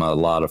something a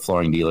lot of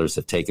flooring dealers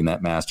have taken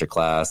that master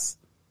class,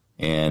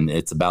 and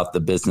it's about the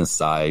business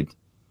side.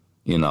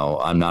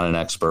 I'm not an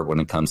expert when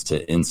it comes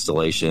to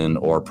installation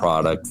or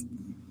product,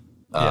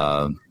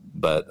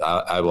 but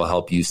I will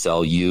help you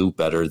sell you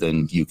better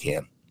than you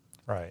can.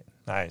 Right.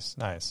 Nice.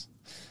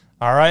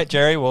 All right,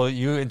 Jerry. Well,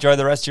 you enjoy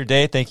the rest of your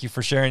day. Thank you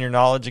for sharing your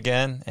knowledge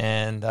again.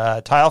 And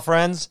tile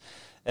friends,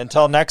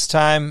 until next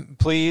time,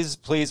 please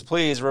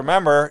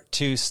remember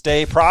to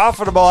stay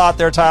profitable out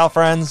there, tile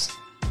friends.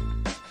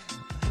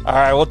 All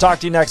right, we'll talk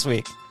to you next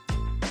week.